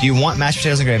 Do you want mashed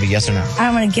potatoes and gravy? Yes or no? I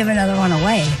don't want to give another one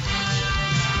away.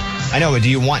 I know, but do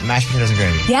you want mashed potatoes and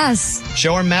gravy? Yes.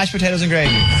 Show her mashed potatoes and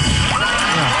gravy.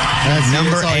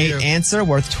 Number 8 answer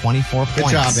worth 24 points.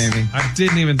 Good job, Amy. I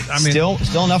didn't even. I mean,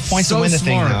 still enough points so to win the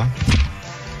smart. thing,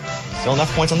 though. Still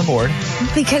enough points on the board.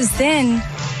 Because then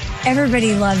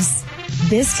everybody loves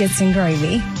biscuits and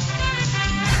gravy.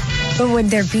 But would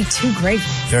there be 2 gravies?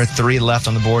 There are 3 left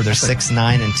on the board. There's 6,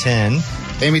 9, and 10.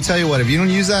 Amy, tell you what, if you don't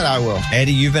use that, I will.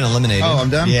 Eddie, you've been eliminated. Oh, I'm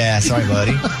done? Yeah, sorry,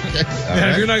 buddy.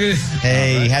 Yeah, you're not gonna.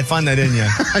 Hey, you had fun though, didn't you?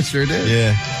 I sure did.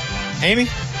 Yeah. Amy?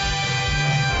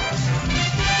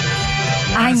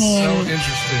 I mean, so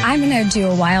interesting. I'm going to do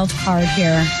a wild card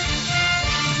here.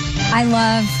 I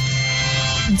love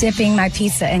dipping my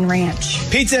pizza in ranch.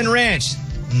 Pizza and ranch.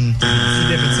 It's a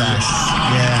dipping sauce.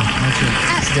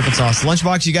 Yeah. It's a dipping sauce.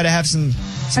 Lunchbox, you got to have some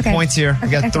Okay. points here. We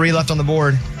got Okay. 3 left on the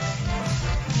board.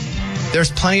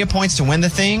 There's plenty of points to win the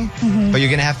thing, but you're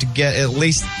going to have to get at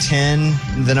least 10,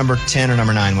 the number 10 or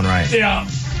number 9 one right. Yeah,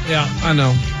 I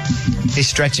know. He's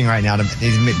stretching right now.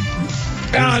 He's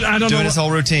I don't doing know his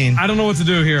whole routine. I don't know what to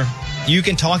do here. You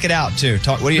can talk it out, too.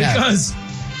 What do you have? Because,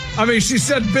 I mean, she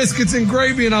said biscuits and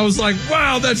gravy, and I was like,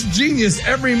 wow, that's genius.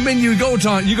 Every menu you go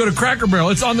to Cracker Barrel,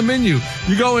 it's on the menu.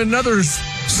 You go in another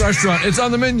restaurant, it's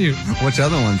on the menu. Which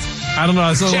other ones? I don't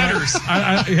know. So Cheddars.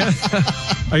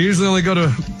 I usually only go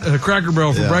to Cracker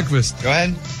Barrel for breakfast. Go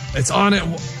ahead. It's on it.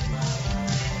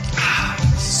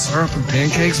 Syrup and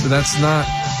pancakes, but that's not.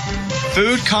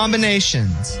 Food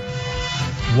combinations.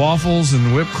 Waffles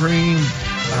and whipped cream.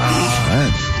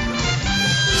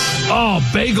 Oh,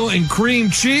 bagel and cream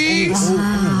cheese.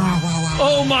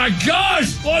 Oh my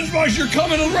gosh. Lunchbox, you're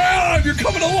coming around. You're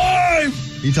coming alive.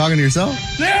 You talking to yourself?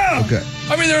 Yeah. Okay.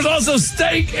 I mean, there's also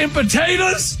steak and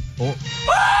potatoes.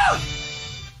 Ah!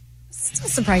 Still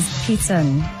surprised pizza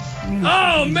and...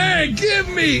 Oh, man, give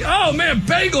me. Oh, man,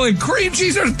 bagel and cream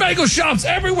cheese. There's bagel shops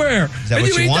everywhere. Is that and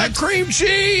what you eat want? that cream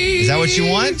cheese. Is that what you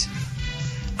want?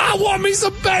 I want me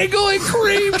some bagel and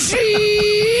cream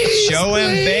cheese. Show him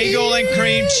please. bagel and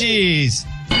cream cheese.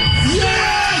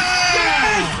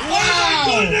 Oh,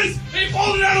 my goodness. He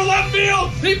pulled it out of left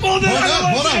field. He pulled it out of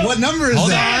left field. Hold on. What number is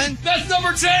Hold that? on. That's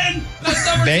number 10. That's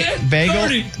number 10.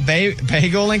 30.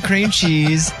 Bagel and cream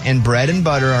cheese and bread and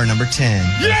butter are number 10.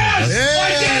 Yes!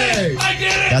 Hey! I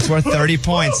get it! That's worth 30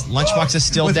 points. Lunchbox is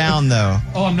still down, though.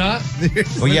 Oh, I'm not?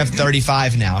 Well, you have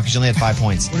 35 now because you only had 5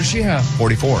 points. What does she have?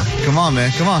 44. Come on,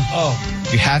 man. Come on. Oh.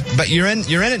 You have, but you're in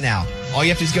it now. All you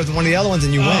have to do is go with one of the other ones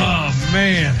and you win. Oh,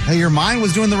 man. Hey, your mind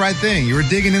was doing the right thing. You were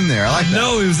digging in there. I like that.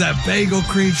 No, it was that bagel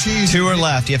cream cheese. 2 are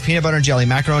left. You have peanut butter and jelly,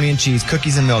 macaroni and cheese,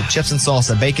 cookies and milk, chips and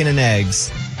salsa, bacon and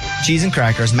eggs, cheese and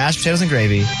crackers, mashed potatoes and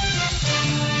gravy,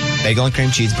 bagel and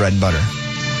cream cheese, bread and butter.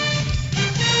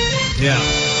 Yeah.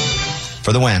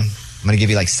 For the win. I'm going to give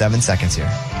you like 7 seconds here.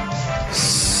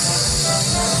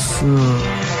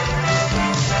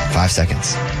 5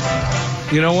 seconds.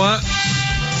 You know what?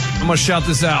 I'm going to shout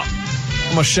this out.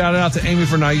 I'm going to shout it out to Amy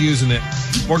for not using it.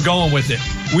 We're going with it.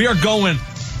 We are going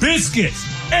biscuits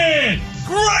and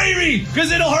gravy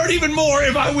because it'll hurt even more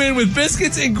if I win with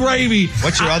biscuits and gravy.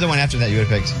 What's your other one after that you would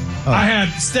have picked? I had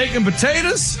steak and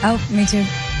potatoes. Oh, me too.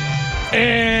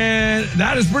 And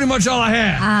that is pretty much all I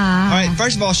had. All right,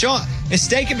 first of all, show is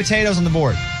steak and potatoes on the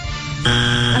board.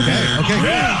 Okay.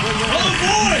 Yeah.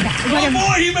 Oh,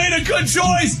 boy, he made a good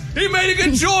choice. He made a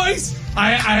good choice.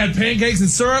 I had pancakes and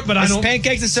syrup, but I There's don't.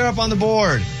 pancakes and syrup on the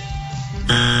board. See,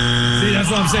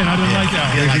 that's what I'm saying. I didn't like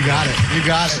that one. Yeah, you got it. You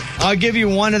got it. I'll give you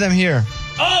one of them here.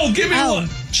 Oh, give me one.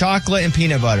 Chocolate and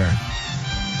peanut butter.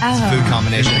 Food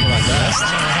combination.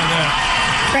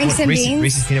 Franks and beans.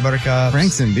 Reese's peanut butter cups.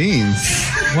 Franks and beans.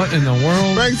 What in the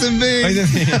world? Franks and beans.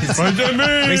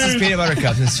 Reese's peanut butter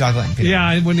cups. It's chocolate and peanut Yeah,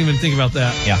 I wouldn't even think about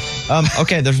that. butter. Yeah.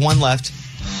 Okay, there's one left.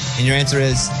 And your answer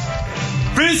is?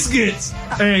 Biscuits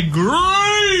and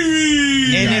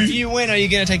gravy. And if you win, are you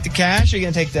going to take the cash or are you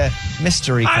going to take the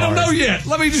mystery card? I don't know yet.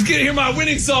 Let me just hear my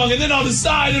winning song, and then I'll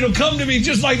decide. It'll come to me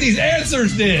just like these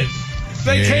answers did.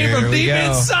 They came Here from we deep go.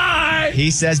 inside.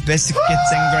 He says biscuits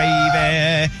and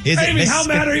gravy. Is Amy, it how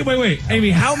mad are you? Wait. Amy,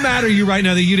 how mad are you right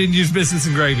now that you didn't use biscuits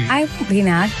and gravy? I won't be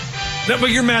mad. No, but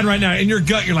you're mad right now. In your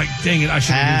gut, you're like, dang it, I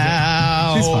should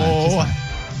have used it. She's fine. She's fine.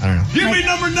 I don't know. Give me Like-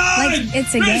 number 9. like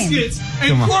it's a game. Biscuits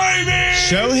and gravy.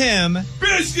 Show him.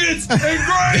 Biscuits and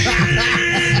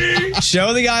gravy.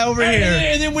 Show the guy over here.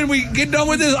 And then when we get done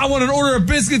with this, I want an order of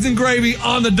biscuits and gravy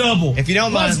on the double. If you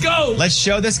don't mind, let's go. Let's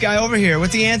show this guy over here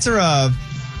with the answer of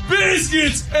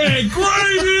biscuits and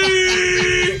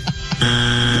gravy.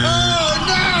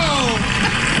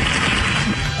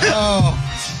 Oh.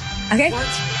 Okay.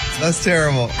 That's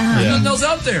terrible. There's nothing else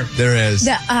out there. There is.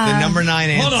 The, The number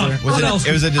 9 Hold on. answer. What else?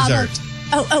 It was a dessert.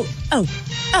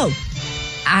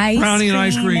 Ice Brownie and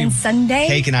ice cream. and sundae.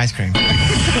 Cake and ice cream.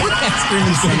 Ice cream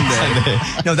and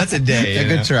sundae. No, that's a day. Yeah,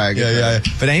 good try. Good try. Yeah.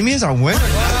 But Amy is our winner.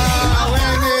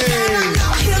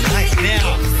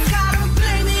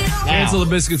 Cancel the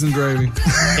biscuits and gravy.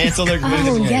 Cancel the biscuits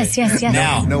and gravy. Yes.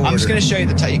 Now, No I'm just order. going to show you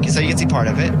so you can see part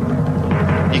of it.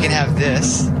 You can have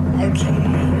this. Okay.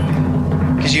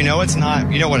 Because you know it's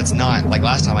not. You know what it's not. Like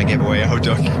last time I gave away a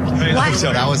hotel key. Why?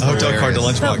 That was a hotel card to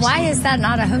hilarious. lunchbox. But why is that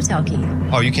not a hotel key?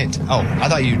 Oh, you can't. Oh, I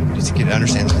thought you just could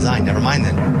understand the design. Never mind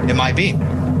then. It might be.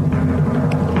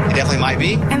 It definitely might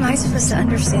be. Am I supposed to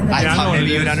understand that? I I know thought what maybe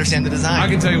it you would is. understand the design. I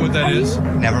can tell you what that is.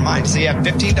 Never mind. So you have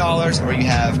 $15, or you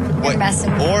have what?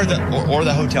 messing with Or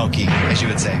the hotel key, as you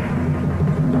would say.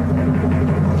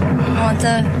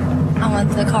 I want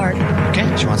the card.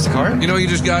 Okay, she wants the card. You know, you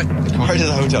just got. The card is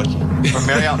a hotel key from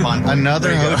Marriott Bond.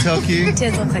 Another hotel key. It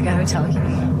did look like a hotel key.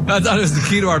 I thought it was the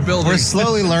key to our building. We're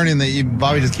slowly learning that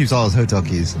Bobby just keeps all his hotel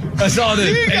keys. That's all it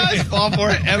is. You guys fall for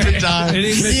it every time. It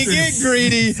is You get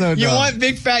greedy. So You dumb. want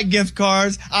big fat gift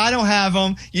cards. I don't have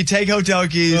them. You take hotel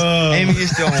keys. Amy, you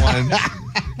still won.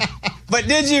 But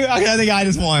did you? I think I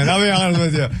just won. I'll be honest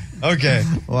with you. Okay.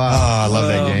 Wow. Oh, I love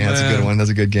that game. That's a good one. That's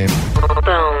a good game.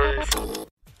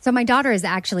 So my daughter is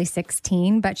actually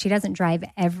 16, but she doesn't drive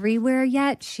everywhere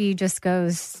yet. She just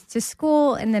goes to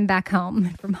school and then back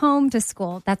home. From home to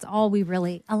school, that's all we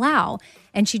really allow.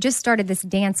 And she just started this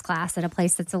dance class at a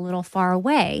place that's a little far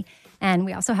away. And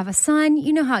we also have a son.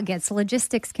 You know how it gets.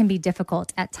 Logistics can be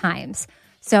difficult at times.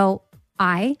 So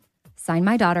I signed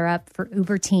my daughter up for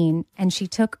Uber Teen, and she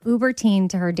took Uber Teen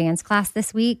to her dance class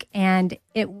this week, and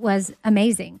it was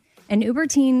amazing. An Uber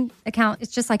Teen account,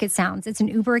 it's just like it sounds. It's an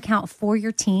Uber account for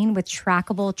your teen with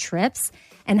trackable trips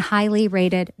and highly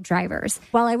rated drivers.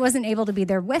 While I wasn't able to be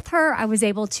there with her, I was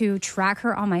able to track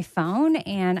her on my phone,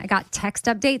 and I got text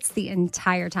updates the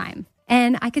entire time.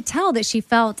 And I could tell that she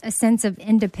felt a sense of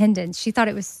independence. She thought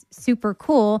it was super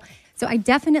cool. So I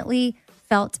definitely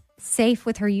felt safe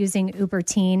with her using Uber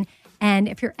Teen. And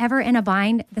if you're ever in a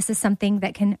bind, this is something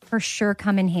that can for sure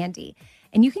come in handy.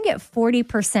 And you can get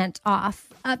 40%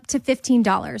 off, up to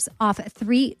 $15 off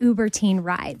 3 Uber Teen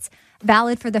rides.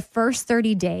 Valid for the first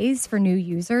 30 days for new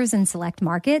users in select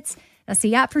markets. Now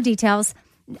see app for details.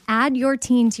 Add your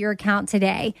teen to your account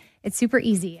today. It's super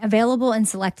easy. Available in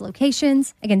select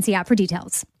locations. Again, see app for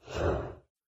details.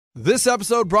 This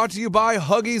episode brought to you by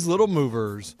Huggies Little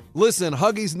Movers. Listen,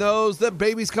 Huggies knows that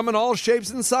babies come in all shapes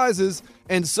and sizes,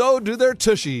 and so do their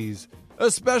tushies,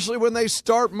 especially when they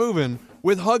start moving.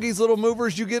 With Huggies Little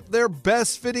Movers, you get their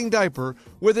best fitting diaper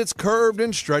with its curved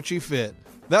and stretchy fit.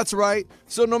 That's right,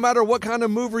 so no matter what kind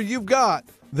of mover you've got,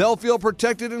 they'll feel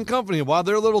protected and comfy while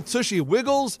their little tushy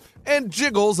wiggles and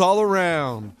jiggles all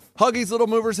around. Huggies Little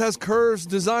Movers has curves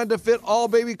designed to fit all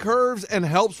baby curves and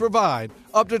helps provide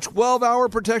up to 12-hour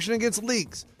protection against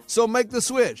leaks. So make the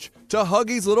switch to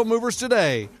Huggies Little Movers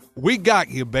today. We got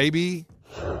you, baby.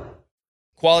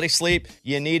 Quality sleep,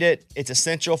 you need it. It's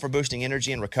essential for boosting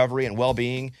energy and recovery and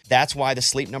well-being. That's why the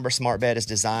Sleep Number Smart Bed is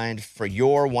designed for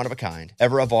your one-of-a-kind,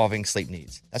 ever-evolving sleep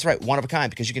needs. That's right,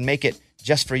 one-of-a-kind, because you can make it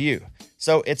just for you.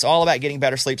 So it's all about getting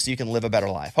better sleep so you can live a better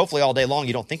life. Hopefully all day long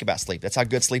you don't think about sleep. That's how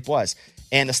good sleep was.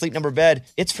 And the Sleep Number Bed,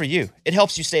 it's for you. It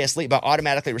helps you stay asleep by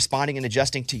automatically responding and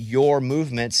adjusting to your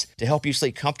movements to help you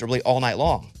sleep comfortably all night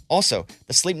long. Also,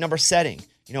 the Sleep Number setting,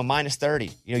 minus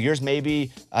 30. Yours may be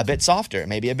a bit softer,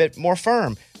 maybe a bit more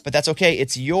firm, but that's okay.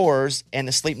 It's yours, and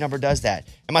the Sleep Number does that.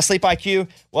 And my sleep IQ,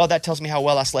 well, that tells me how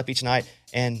well I slept each night,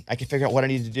 and I can figure out what I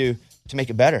need to do to make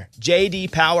it better. J.D.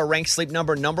 Power ranks Sleep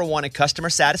Number #1 in customer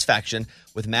satisfaction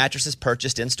with mattresses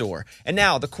purchased in-store. And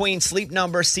now, the Queen Sleep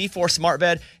Number C4 Smart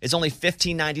Bed is only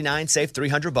 $15.99, save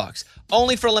 $300,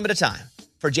 only for a limited time.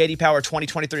 For J.D. Power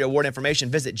 2023 award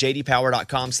information, visit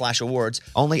jdpower.com/awards,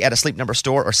 only at a Sleep Number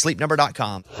store or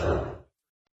sleepnumber.com.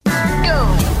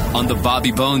 On the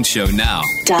Bobby Bones Show now.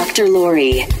 Dr.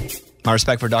 Lori. My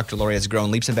respect for Dr. Lori has grown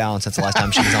leaps and bounds since the last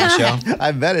time she was on the show.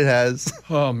 I bet it has.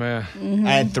 Oh, man.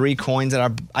 I had 3 coins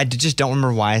that I just don't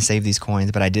remember why I saved these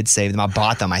coins, but I did save them. I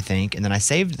bought them, I think, and then I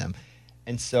saved them.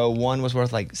 And so one was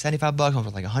worth like $75, one was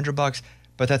worth like $100.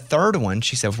 But the third one,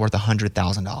 she said, was worth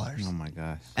 $100,000. Oh, my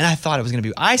gosh. And I thought it was going to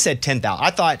be, I said 10,000. I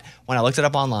thought when I looked it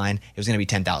up online, it was going to be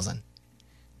 10,000.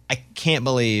 I can't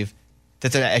believe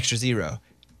that there's an extra zero.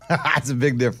 That's a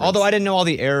big difference. Although I didn't know all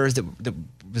the errors that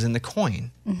was in the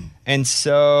coin. And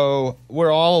so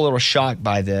we're all a little shocked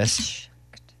by this.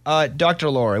 Dr.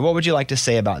 Lori, what would you like to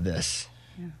say about this?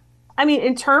 I mean,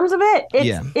 in terms of it,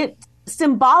 it's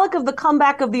symbolic of the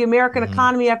comeback of the American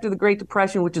economy after the Great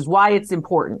Depression, which is why it's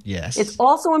important. Yes. It's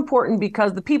also important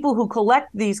because the people who collect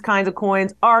these kinds of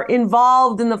coins are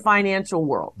involved in the financial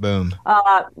world. Boom.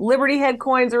 Liberty Head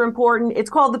coins are important. It's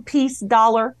called the Peace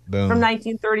Dollar Boom. from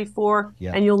 1934,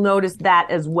 Yep. and you'll notice that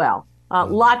as well.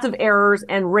 Lots of errors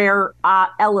and rare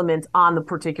elements on the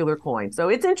particular coin. So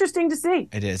it's interesting to see.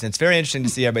 It is. And it's very interesting to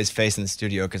see everybody's face in the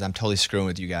studio because I'm totally screwing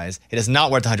with you guys. It is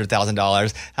not worth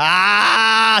 $100,000.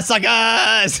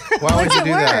 Suckers! Why would What's you it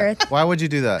do that? worth? Why would you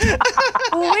do that?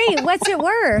 Wait, what's it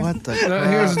worth? What the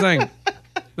Here's the thing.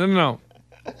 No.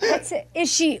 What's it?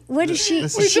 What is she?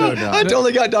 This is so dumb. I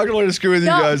totally got Dr. Lori to screw with you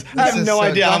No. guys. I have is no so-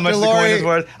 idea how Dr. much the Lori- coin is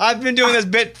worth. I've been doing this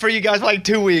bit for you guys for like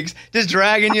 2 weeks, just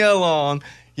dragging you along.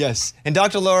 Yes. And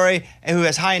Dr. Lori, who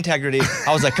has high integrity,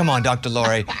 I was like, come on, Dr.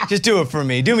 Lori, just do it for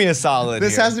me. Do me a solid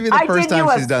This here. has to be the first time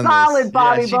she's done I did you a solid, this.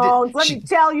 Bobby Yeah, she did. Bones. Let me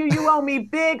tell you, you owe me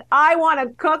big. I want to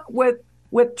cook with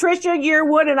Trisha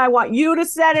Yearwood, and I want you to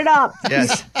set it up.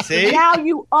 Yes. See? Now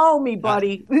you owe me,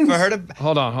 buddy. For her to...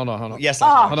 Hold on. Yes,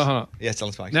 Hold on. Yes,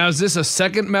 let's talk. Now, is this a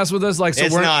second mess with us? Like, so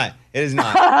It's we're not. It is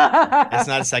not. It's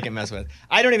not a second mess with.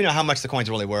 I don't even know how much the coin's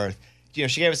really worth. You know,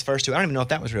 she gave us the first two. I don't even know if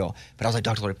that was real. But I was like,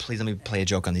 Dr. Lori, please let me play a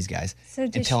joke on these guys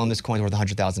and tell them this coin's worth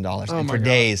 $100,000. And for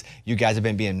days, you guys have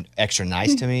been being extra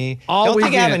nice to me. Don't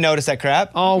think I haven't noticed that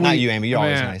crap. Not you, Amy. You're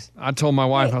always nice. I told my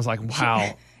wife, I was like,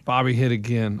 wow, Bobby hit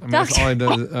again. I mean, that's all he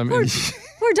does. I mean,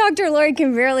 Poor Dr. Lori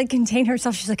can barely contain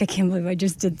herself. She's like, I can't believe I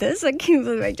just did this. I can't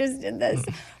believe I just did this.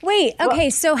 Wait, okay,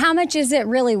 so how much is it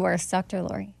really worth, Dr.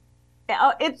 Lori?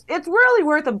 It's really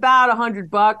worth about $100.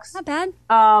 Not bad.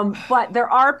 But there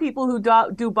are people who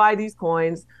do buy these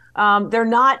coins. They're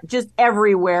not just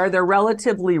everywhere. They're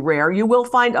relatively rare. You will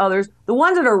find others. The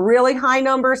ones that are really high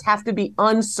numbers have to be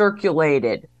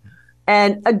uncirculated.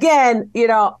 And again,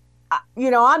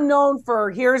 I'm known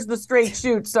for here's the straight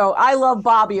shoot. So I love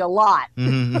Bobby a lot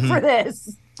for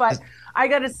this. But I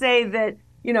got to say that,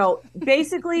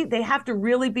 basically they have to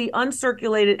really be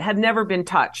uncirculated, have never been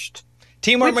touched.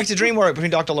 Teamwork makes the dream work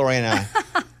between Dr. Lori and I.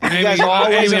 Amy, guys are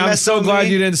always a I'm mess so with glad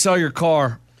me. you didn't sell your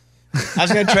car. I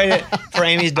was going to trade it for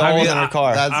Amy's dolls and her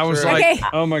car. I was like, Okay.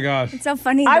 oh my God. It's so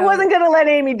funny. I though. wasn't going to let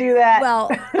Amy do that. Well,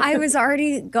 I was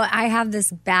already I have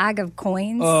this bag of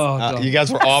coins. You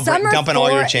guys were all Some are dumping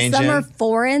all your change Some in. are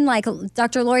foreign, like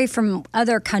Dr. Lori from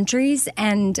other countries,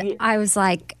 and I was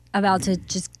like about to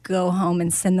just go home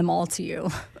and send them all to you.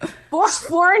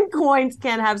 Foreign coins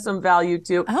can have some value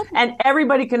too. And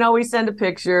everybody can always send a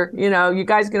picture. You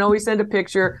guys can always send a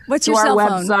picture What's to your our cell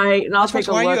phone? website, and I'll take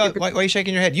a Why look. are you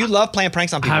shaking your head? You love playing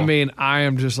pranks on people. I mean, I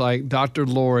am just like, Dr.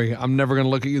 Lori, I'm never going to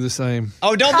look at you the same.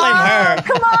 Oh, don't blame her.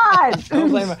 Come on. Don't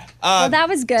blame her. Well, that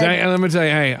was good. Let me tell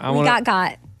you, hey, I we want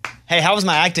got. Hey, how was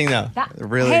my acting though?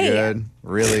 Really Hey. good.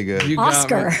 Really good. You got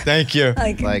Oscar. me. Thank you.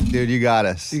 Like, dude, you got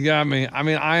us. You got me. I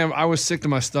mean, I was sick to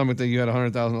my stomach that you had a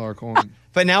 $100,000 coin.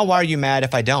 But now, why are you mad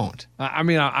if I don't?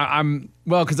 I'm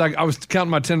well because I was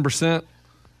counting my 10%,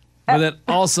 but then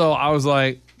also I was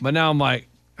like, but now I'm like,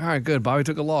 all right, good. Bobby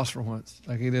took a loss for once.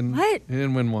 Like he didn't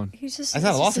win one. He's just. That's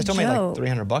not a loss. I still made like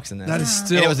 $300 in this. That is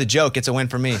still. And it was a joke. It's a win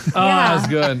for me. Oh, that's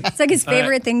good. It's like his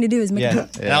favorite thing to do is make a Yeah. joke.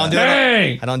 And I don't do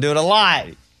it. I don't do it a lot.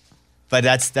 But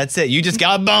that's it. You just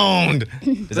got boned.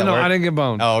 Does that No, work? I didn't get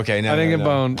boned. Oh, okay. No, I didn't no, get no.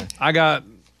 boned. I got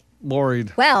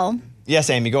Lori'd. Well. Yes,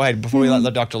 Amy. Go ahead before we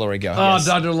let Dr. Lori go. Oh, Yes.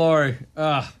 Dr. Lori.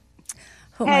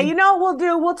 Hey, you know what we'll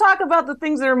do? We'll talk about the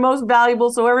things that are most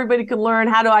valuable so everybody can learn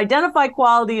how to identify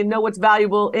quality and know what's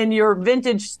valuable in your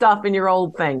vintage stuff and your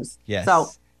old things. Yes. So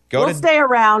Go we'll to stay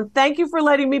around. Thank you for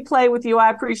letting me play with you. I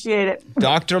appreciate it.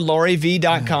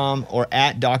 drloriv.com or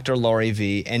at Dr. Lori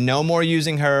V. And no more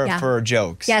using her Yeah. for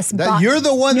jokes. Yes, you're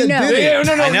the one that did it.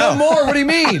 No, I know. no more. What do you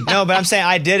mean? No, but I'm saying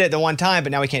I did it the one time,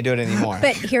 but now we can't do it anymore.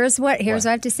 But here's what I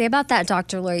have to say about that,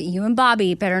 Dr. Lori. You and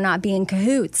Bobby better not be in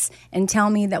cahoots and tell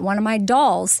me that one of my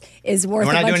dolls is worth.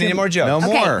 We're not doing any more jokes. No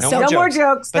Okay, more. so- No more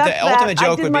jokes. But That's the ultimate that.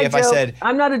 joke did would my be if I joke. said,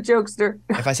 I'm not a jokester.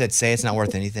 if I said, say it's not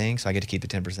worth anything, so I get to keep the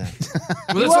 10%. Well,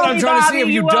 that's You what owe I'm me, trying to see Bobby. if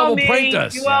you owe double me. pranked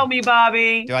us. You owe me,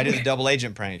 Bobby. Do I do the double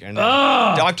agent prank? Or no?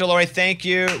 Oh. Dr. Lori, thank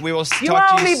you. We will You talk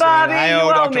to owe you me, soon. Bobby. I You owe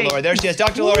owe Dr. me. Lori. There she is.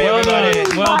 Dr. Lori, Well everybody.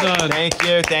 done. Well done. Thank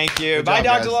you. Thank you. Good Bye,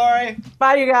 job, Dr. guys. Lori.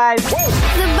 Bye, you guys.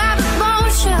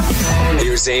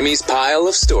 Here's Amy's pile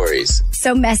of stories.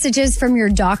 So messages from your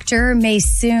doctor may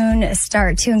soon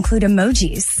start to include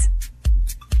emojis.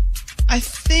 I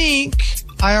think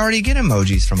I already get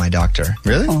emojis from my doctor.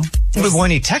 Really? But when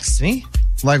he texts me,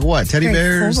 Like what? Teddy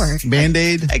bears? Straightforward.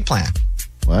 Band-Aid? eggplant.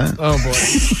 What? Oh, boy.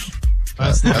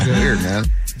 That's weird, man.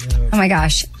 Oh my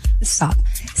gosh. Stop.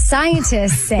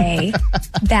 Scientists say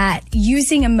that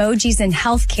using emojis in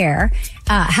healthcare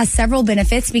has several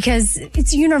benefits because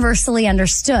it's universally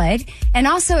understood. And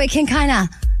also it can kind of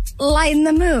lighten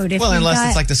the mood. Well, unless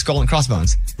it's like the skull and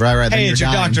crossbones. Right. Hey, it's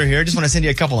your doctor here. Just want to send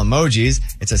you a couple emojis.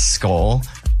 It's a skull.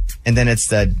 And then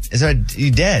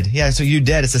you dead. Yeah, so you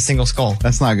dead. It's a single skull.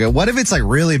 That's not good. What if it's like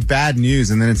really bad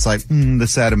news and then it's like, the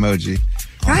sad emoji?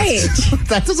 Right.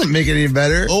 That doesn't make it any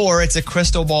better. Or it's a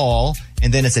crystal ball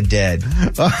and then it's a dead.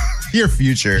 Your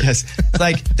future. Yes. It's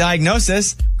like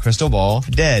diagnosis, crystal ball,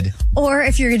 dead. Or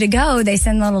if you're good to go, they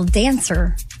send a little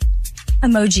dancer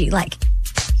emoji, like,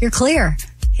 you're clear.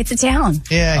 Hit the town.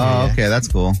 Yeah. Okay, that's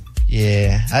cool.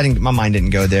 Yeah. My mind didn't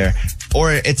go there.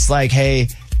 Or it's like, hey,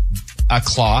 a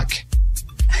clock.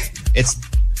 It's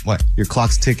what? Your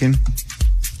clock's ticking.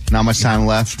 Not much time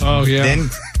left. Oh, yeah.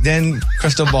 Then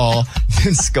crystal ball,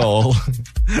 then skull.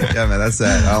 Yeah, man, that's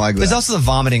that. I like that. There's also the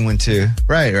vomiting one, too.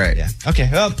 Right. Yeah. Okay.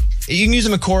 Well, you can use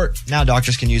them in court. Now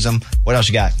doctors can use them. What else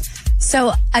you got?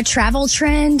 So a travel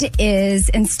trend is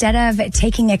instead of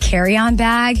taking a carry-on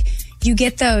bag, you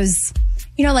get those,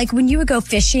 like when you would go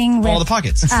fishing with all the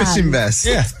pockets. Fishing vests.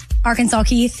 Yeah. Arkansas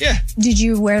Keith? Yeah. Did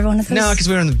you wear one of those? No, because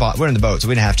we're in the boat, so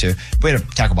we didn't have to. We had a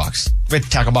tackle box. We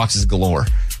had tackle boxes galore.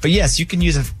 But yes, you can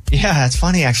use it. Yeah, it's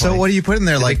funny actually. So what do you put in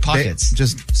there? Like pockets?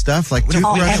 Just stuff like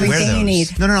toothbrushes? Everything you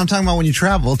need. No, I'm talking about when you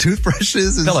travel.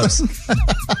 Toothbrushes and pillows.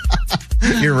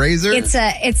 Your razor?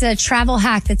 It's a travel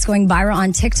hack that's going viral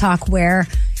on TikTok where,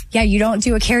 you don't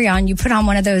do a carry-on. You put on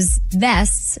one of those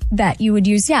vests that you would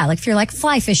use, like if you're like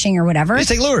fly fishing or whatever. You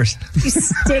take lures. You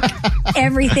stick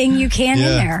everything you can in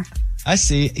there. I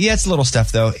see. Yeah, it's little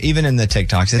stuff though. Even in the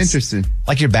TikToks, it's interesting.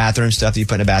 Like your bathroom stuff that you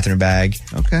put in a bathroom bag.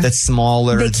 Okay, that's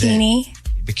smaller. Bikini.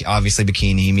 Obviously,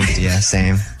 bikini. Yeah,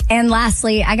 same. And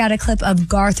lastly, I got a clip of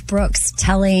Garth Brooks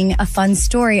telling a fun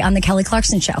story on the Kelly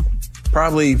Clarkson Show.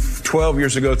 Probably 12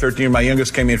 years ago, 13, my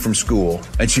youngest came in from school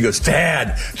and she goes,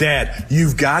 Dad,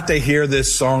 you've got to hear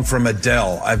this song from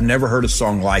Adele. I've never heard a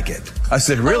song like it. I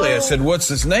said, really? I said, what's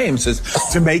its name? It says,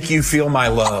 To Make You Feel My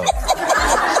Love.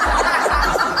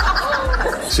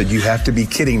 I said, you have to be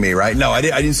kidding me, right? No, I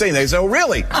didn't say anything. They said, oh,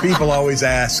 really? People always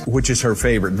ask, which is her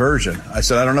favorite version? I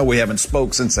said, I don't know. We haven't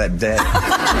spoke since that day.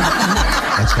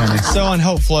 That's funny. So on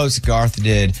Hope Floats, Garth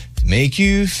did To Make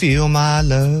You Feel My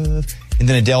Love. And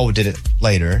then Adele did it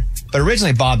later. But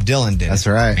originally Bob Dylan did it. That's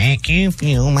right. Make you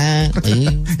feel my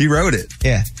love. He wrote it.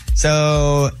 Yeah.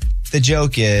 So the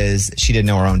joke is she didn't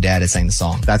know her own dad had sang the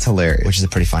song. That's hilarious. Which is a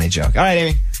pretty funny joke. All right,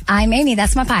 Amy. I'm Amy.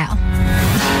 That's my pile.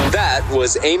 That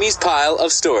was Amy's pile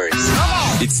of stories.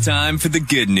 It's time for the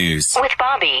good news. With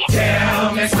Bobby.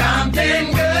 Tell me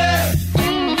something good.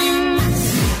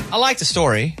 I like the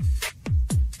story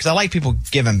because I like people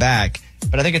giving back,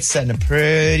 but I think it's setting a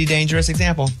pretty dangerous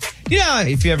example. You know,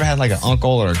 if you ever had like an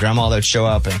uncle or a grandma that would show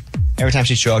up and every time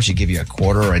she'd show up, she'd give you a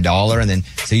quarter or a dollar. And then,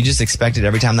 so you just expected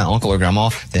every time that uncle or grandma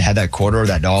that had that quarter or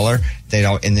that dollar,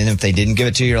 and then if they didn't give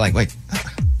it to you, you're like, wait,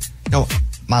 no,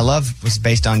 my love was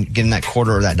based on getting that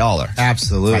quarter or that dollar.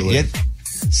 Absolutely. Right?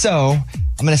 So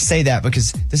I'm going to say that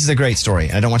because this is a great story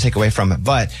and I don't want to take away from it.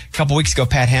 But a couple weeks ago,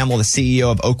 Pat Hamill, the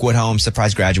CEO of Oakwood Homes,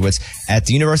 surprised graduates at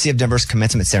the University of Denver's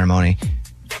commencement ceremony.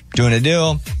 Doing a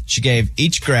deal. She gave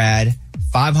each grad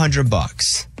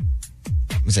 $500.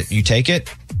 Was it, you take it?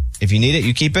 If you need it,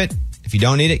 you keep it. If you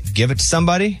don't need it, give it to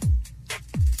somebody.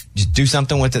 Just do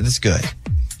something with it that's good.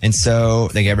 And so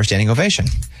they gave her a standing ovation.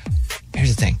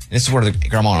 Here's the thing. This is where the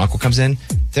grandma and uncle comes in.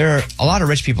 There are a lot of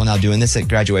rich people now doing this at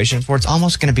graduations where it's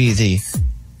almost going to be the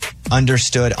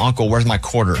understood uncle, where's my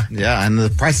quarter? Yeah, and the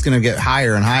price is going to get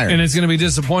higher and higher. And it's going to be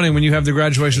disappointing when you have the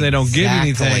graduation, they don't give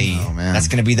anything. Oh, man. That's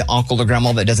going to be the uncle or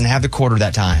grandma that doesn't have the quarter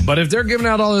that time. But if they're giving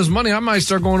out all this money, I might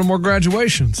start going to more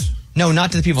graduations. No,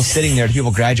 not to the people sitting there, to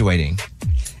people graduating.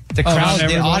 The crowd,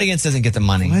 the audience doesn't get the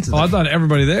money. Oh, I thought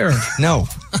everybody there. No.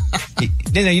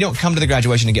 You don't come to the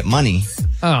graduation to get money.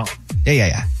 Oh.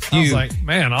 Yeah. I was like,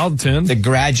 man, I'll attend. The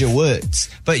graduates.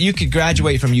 But you could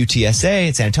graduate from UTSA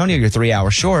in San Antonio. You're 3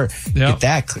 hours short. Yep. Get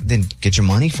that, then get your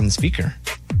money from the speaker.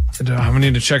 I'm going to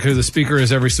need to check who the speaker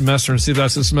is every semester and see if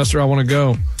that's the semester I want to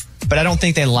go. But I don't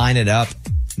think they line it up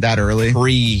that early.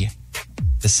 Pre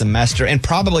the semester. And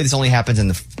probably this only happens in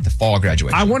the fall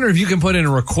graduation. I wonder if you can put in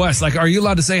a request. Like, are you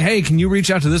allowed to say, hey, can you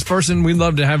reach out to this person? We'd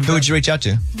love to have. Who would you reach out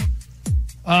to?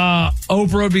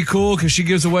 Oprah would be cool because she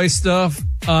gives away stuff.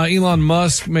 Elon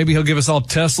Musk, maybe he'll give us all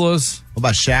Teslas. What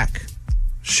about Shaq?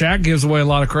 Shaq gives away a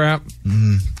lot of crap.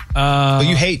 Mm-hmm. But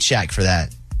you hate Shaq for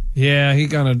that. Yeah, he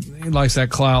likes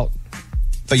that clout.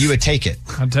 But you would take it.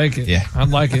 I'd take it. Yeah. I'd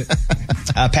like it.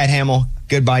 Pat Hamill,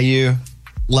 good by you.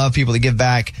 love people to give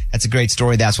back. That's a great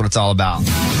story. That's what it's all about.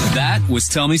 That was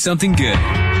Tell Me Something Good.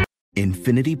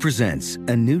 Infiniti presents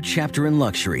a new chapter in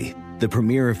luxury, the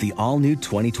premiere of the all-new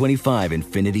 2025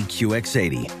 Infiniti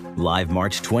QX80, live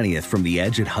March 20th from the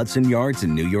Edge at Hudson Yards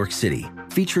in New York City,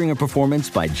 featuring a performance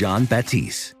by John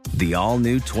Batiste. The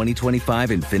all-new 2025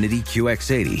 Infiniti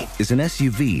QX80 is an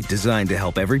SUV designed to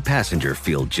help every passenger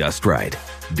feel just right.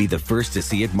 Be the first to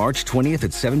see it March 20th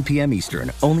at 7 p.m.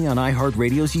 Eastern, only on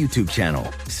iHeartRadio's YouTube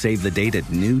channel. Save the date at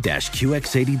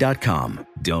new-QX80.com.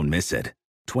 Don't miss it.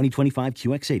 2025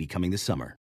 QX80 coming this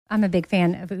summer. I'm a big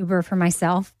fan of Uber for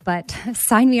myself, but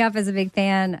sign me up as a big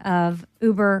fan of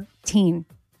Uber Teen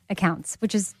accounts,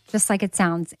 which is just like it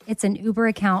sounds. It's an Uber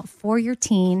account for your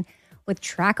teen with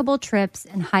trackable trips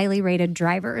and highly rated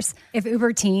drivers. If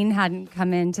Uber Teen hadn't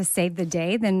come in to save the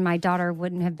day, then my daughter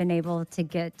wouldn't have been able to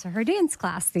get to her dance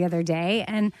class the other day.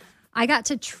 And I got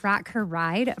to track her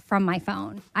ride from my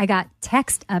phone. I got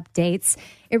text updates.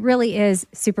 It really is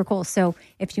super cool. So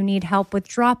if you need help with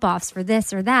drop-offs for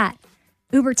this or that,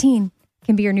 Uber Teen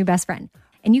can be your new best friend.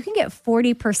 And you can get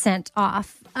 40%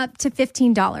 off, up to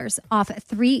 $15 off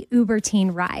 3 Uber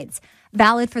Teen rides.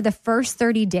 Valid for the first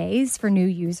 30 days for new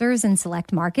users in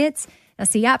select markets. Now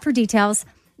see app for details.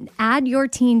 Add your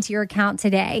teen to your account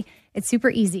today. It's super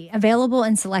easy. Available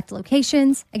in select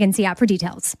locations. Again, see app for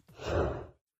details.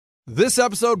 This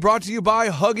episode brought to you by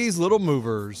Huggies Little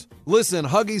Movers. Listen,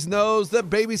 Huggies knows that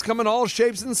babies come in all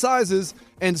shapes and sizes,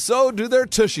 and so do their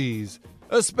tushies.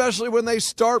 Especially when they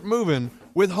start moving.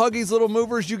 With Huggies Little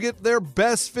Movers, you get their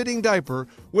best fitting diaper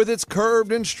with its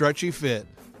curved and stretchy fit.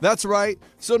 That's right,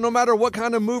 so no matter what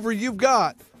kind of mover you've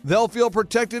got, they'll feel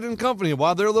protected and comfy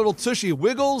while their little tushy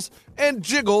wiggles and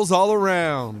jiggles all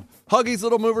around. Huggies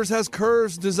Little Movers has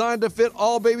curves designed to fit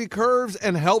all baby curves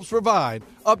and helps provide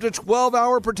up to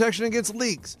 12-hour protection against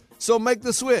leaks. So make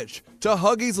the switch to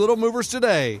Huggies Little Movers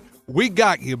today. We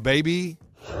got you, baby.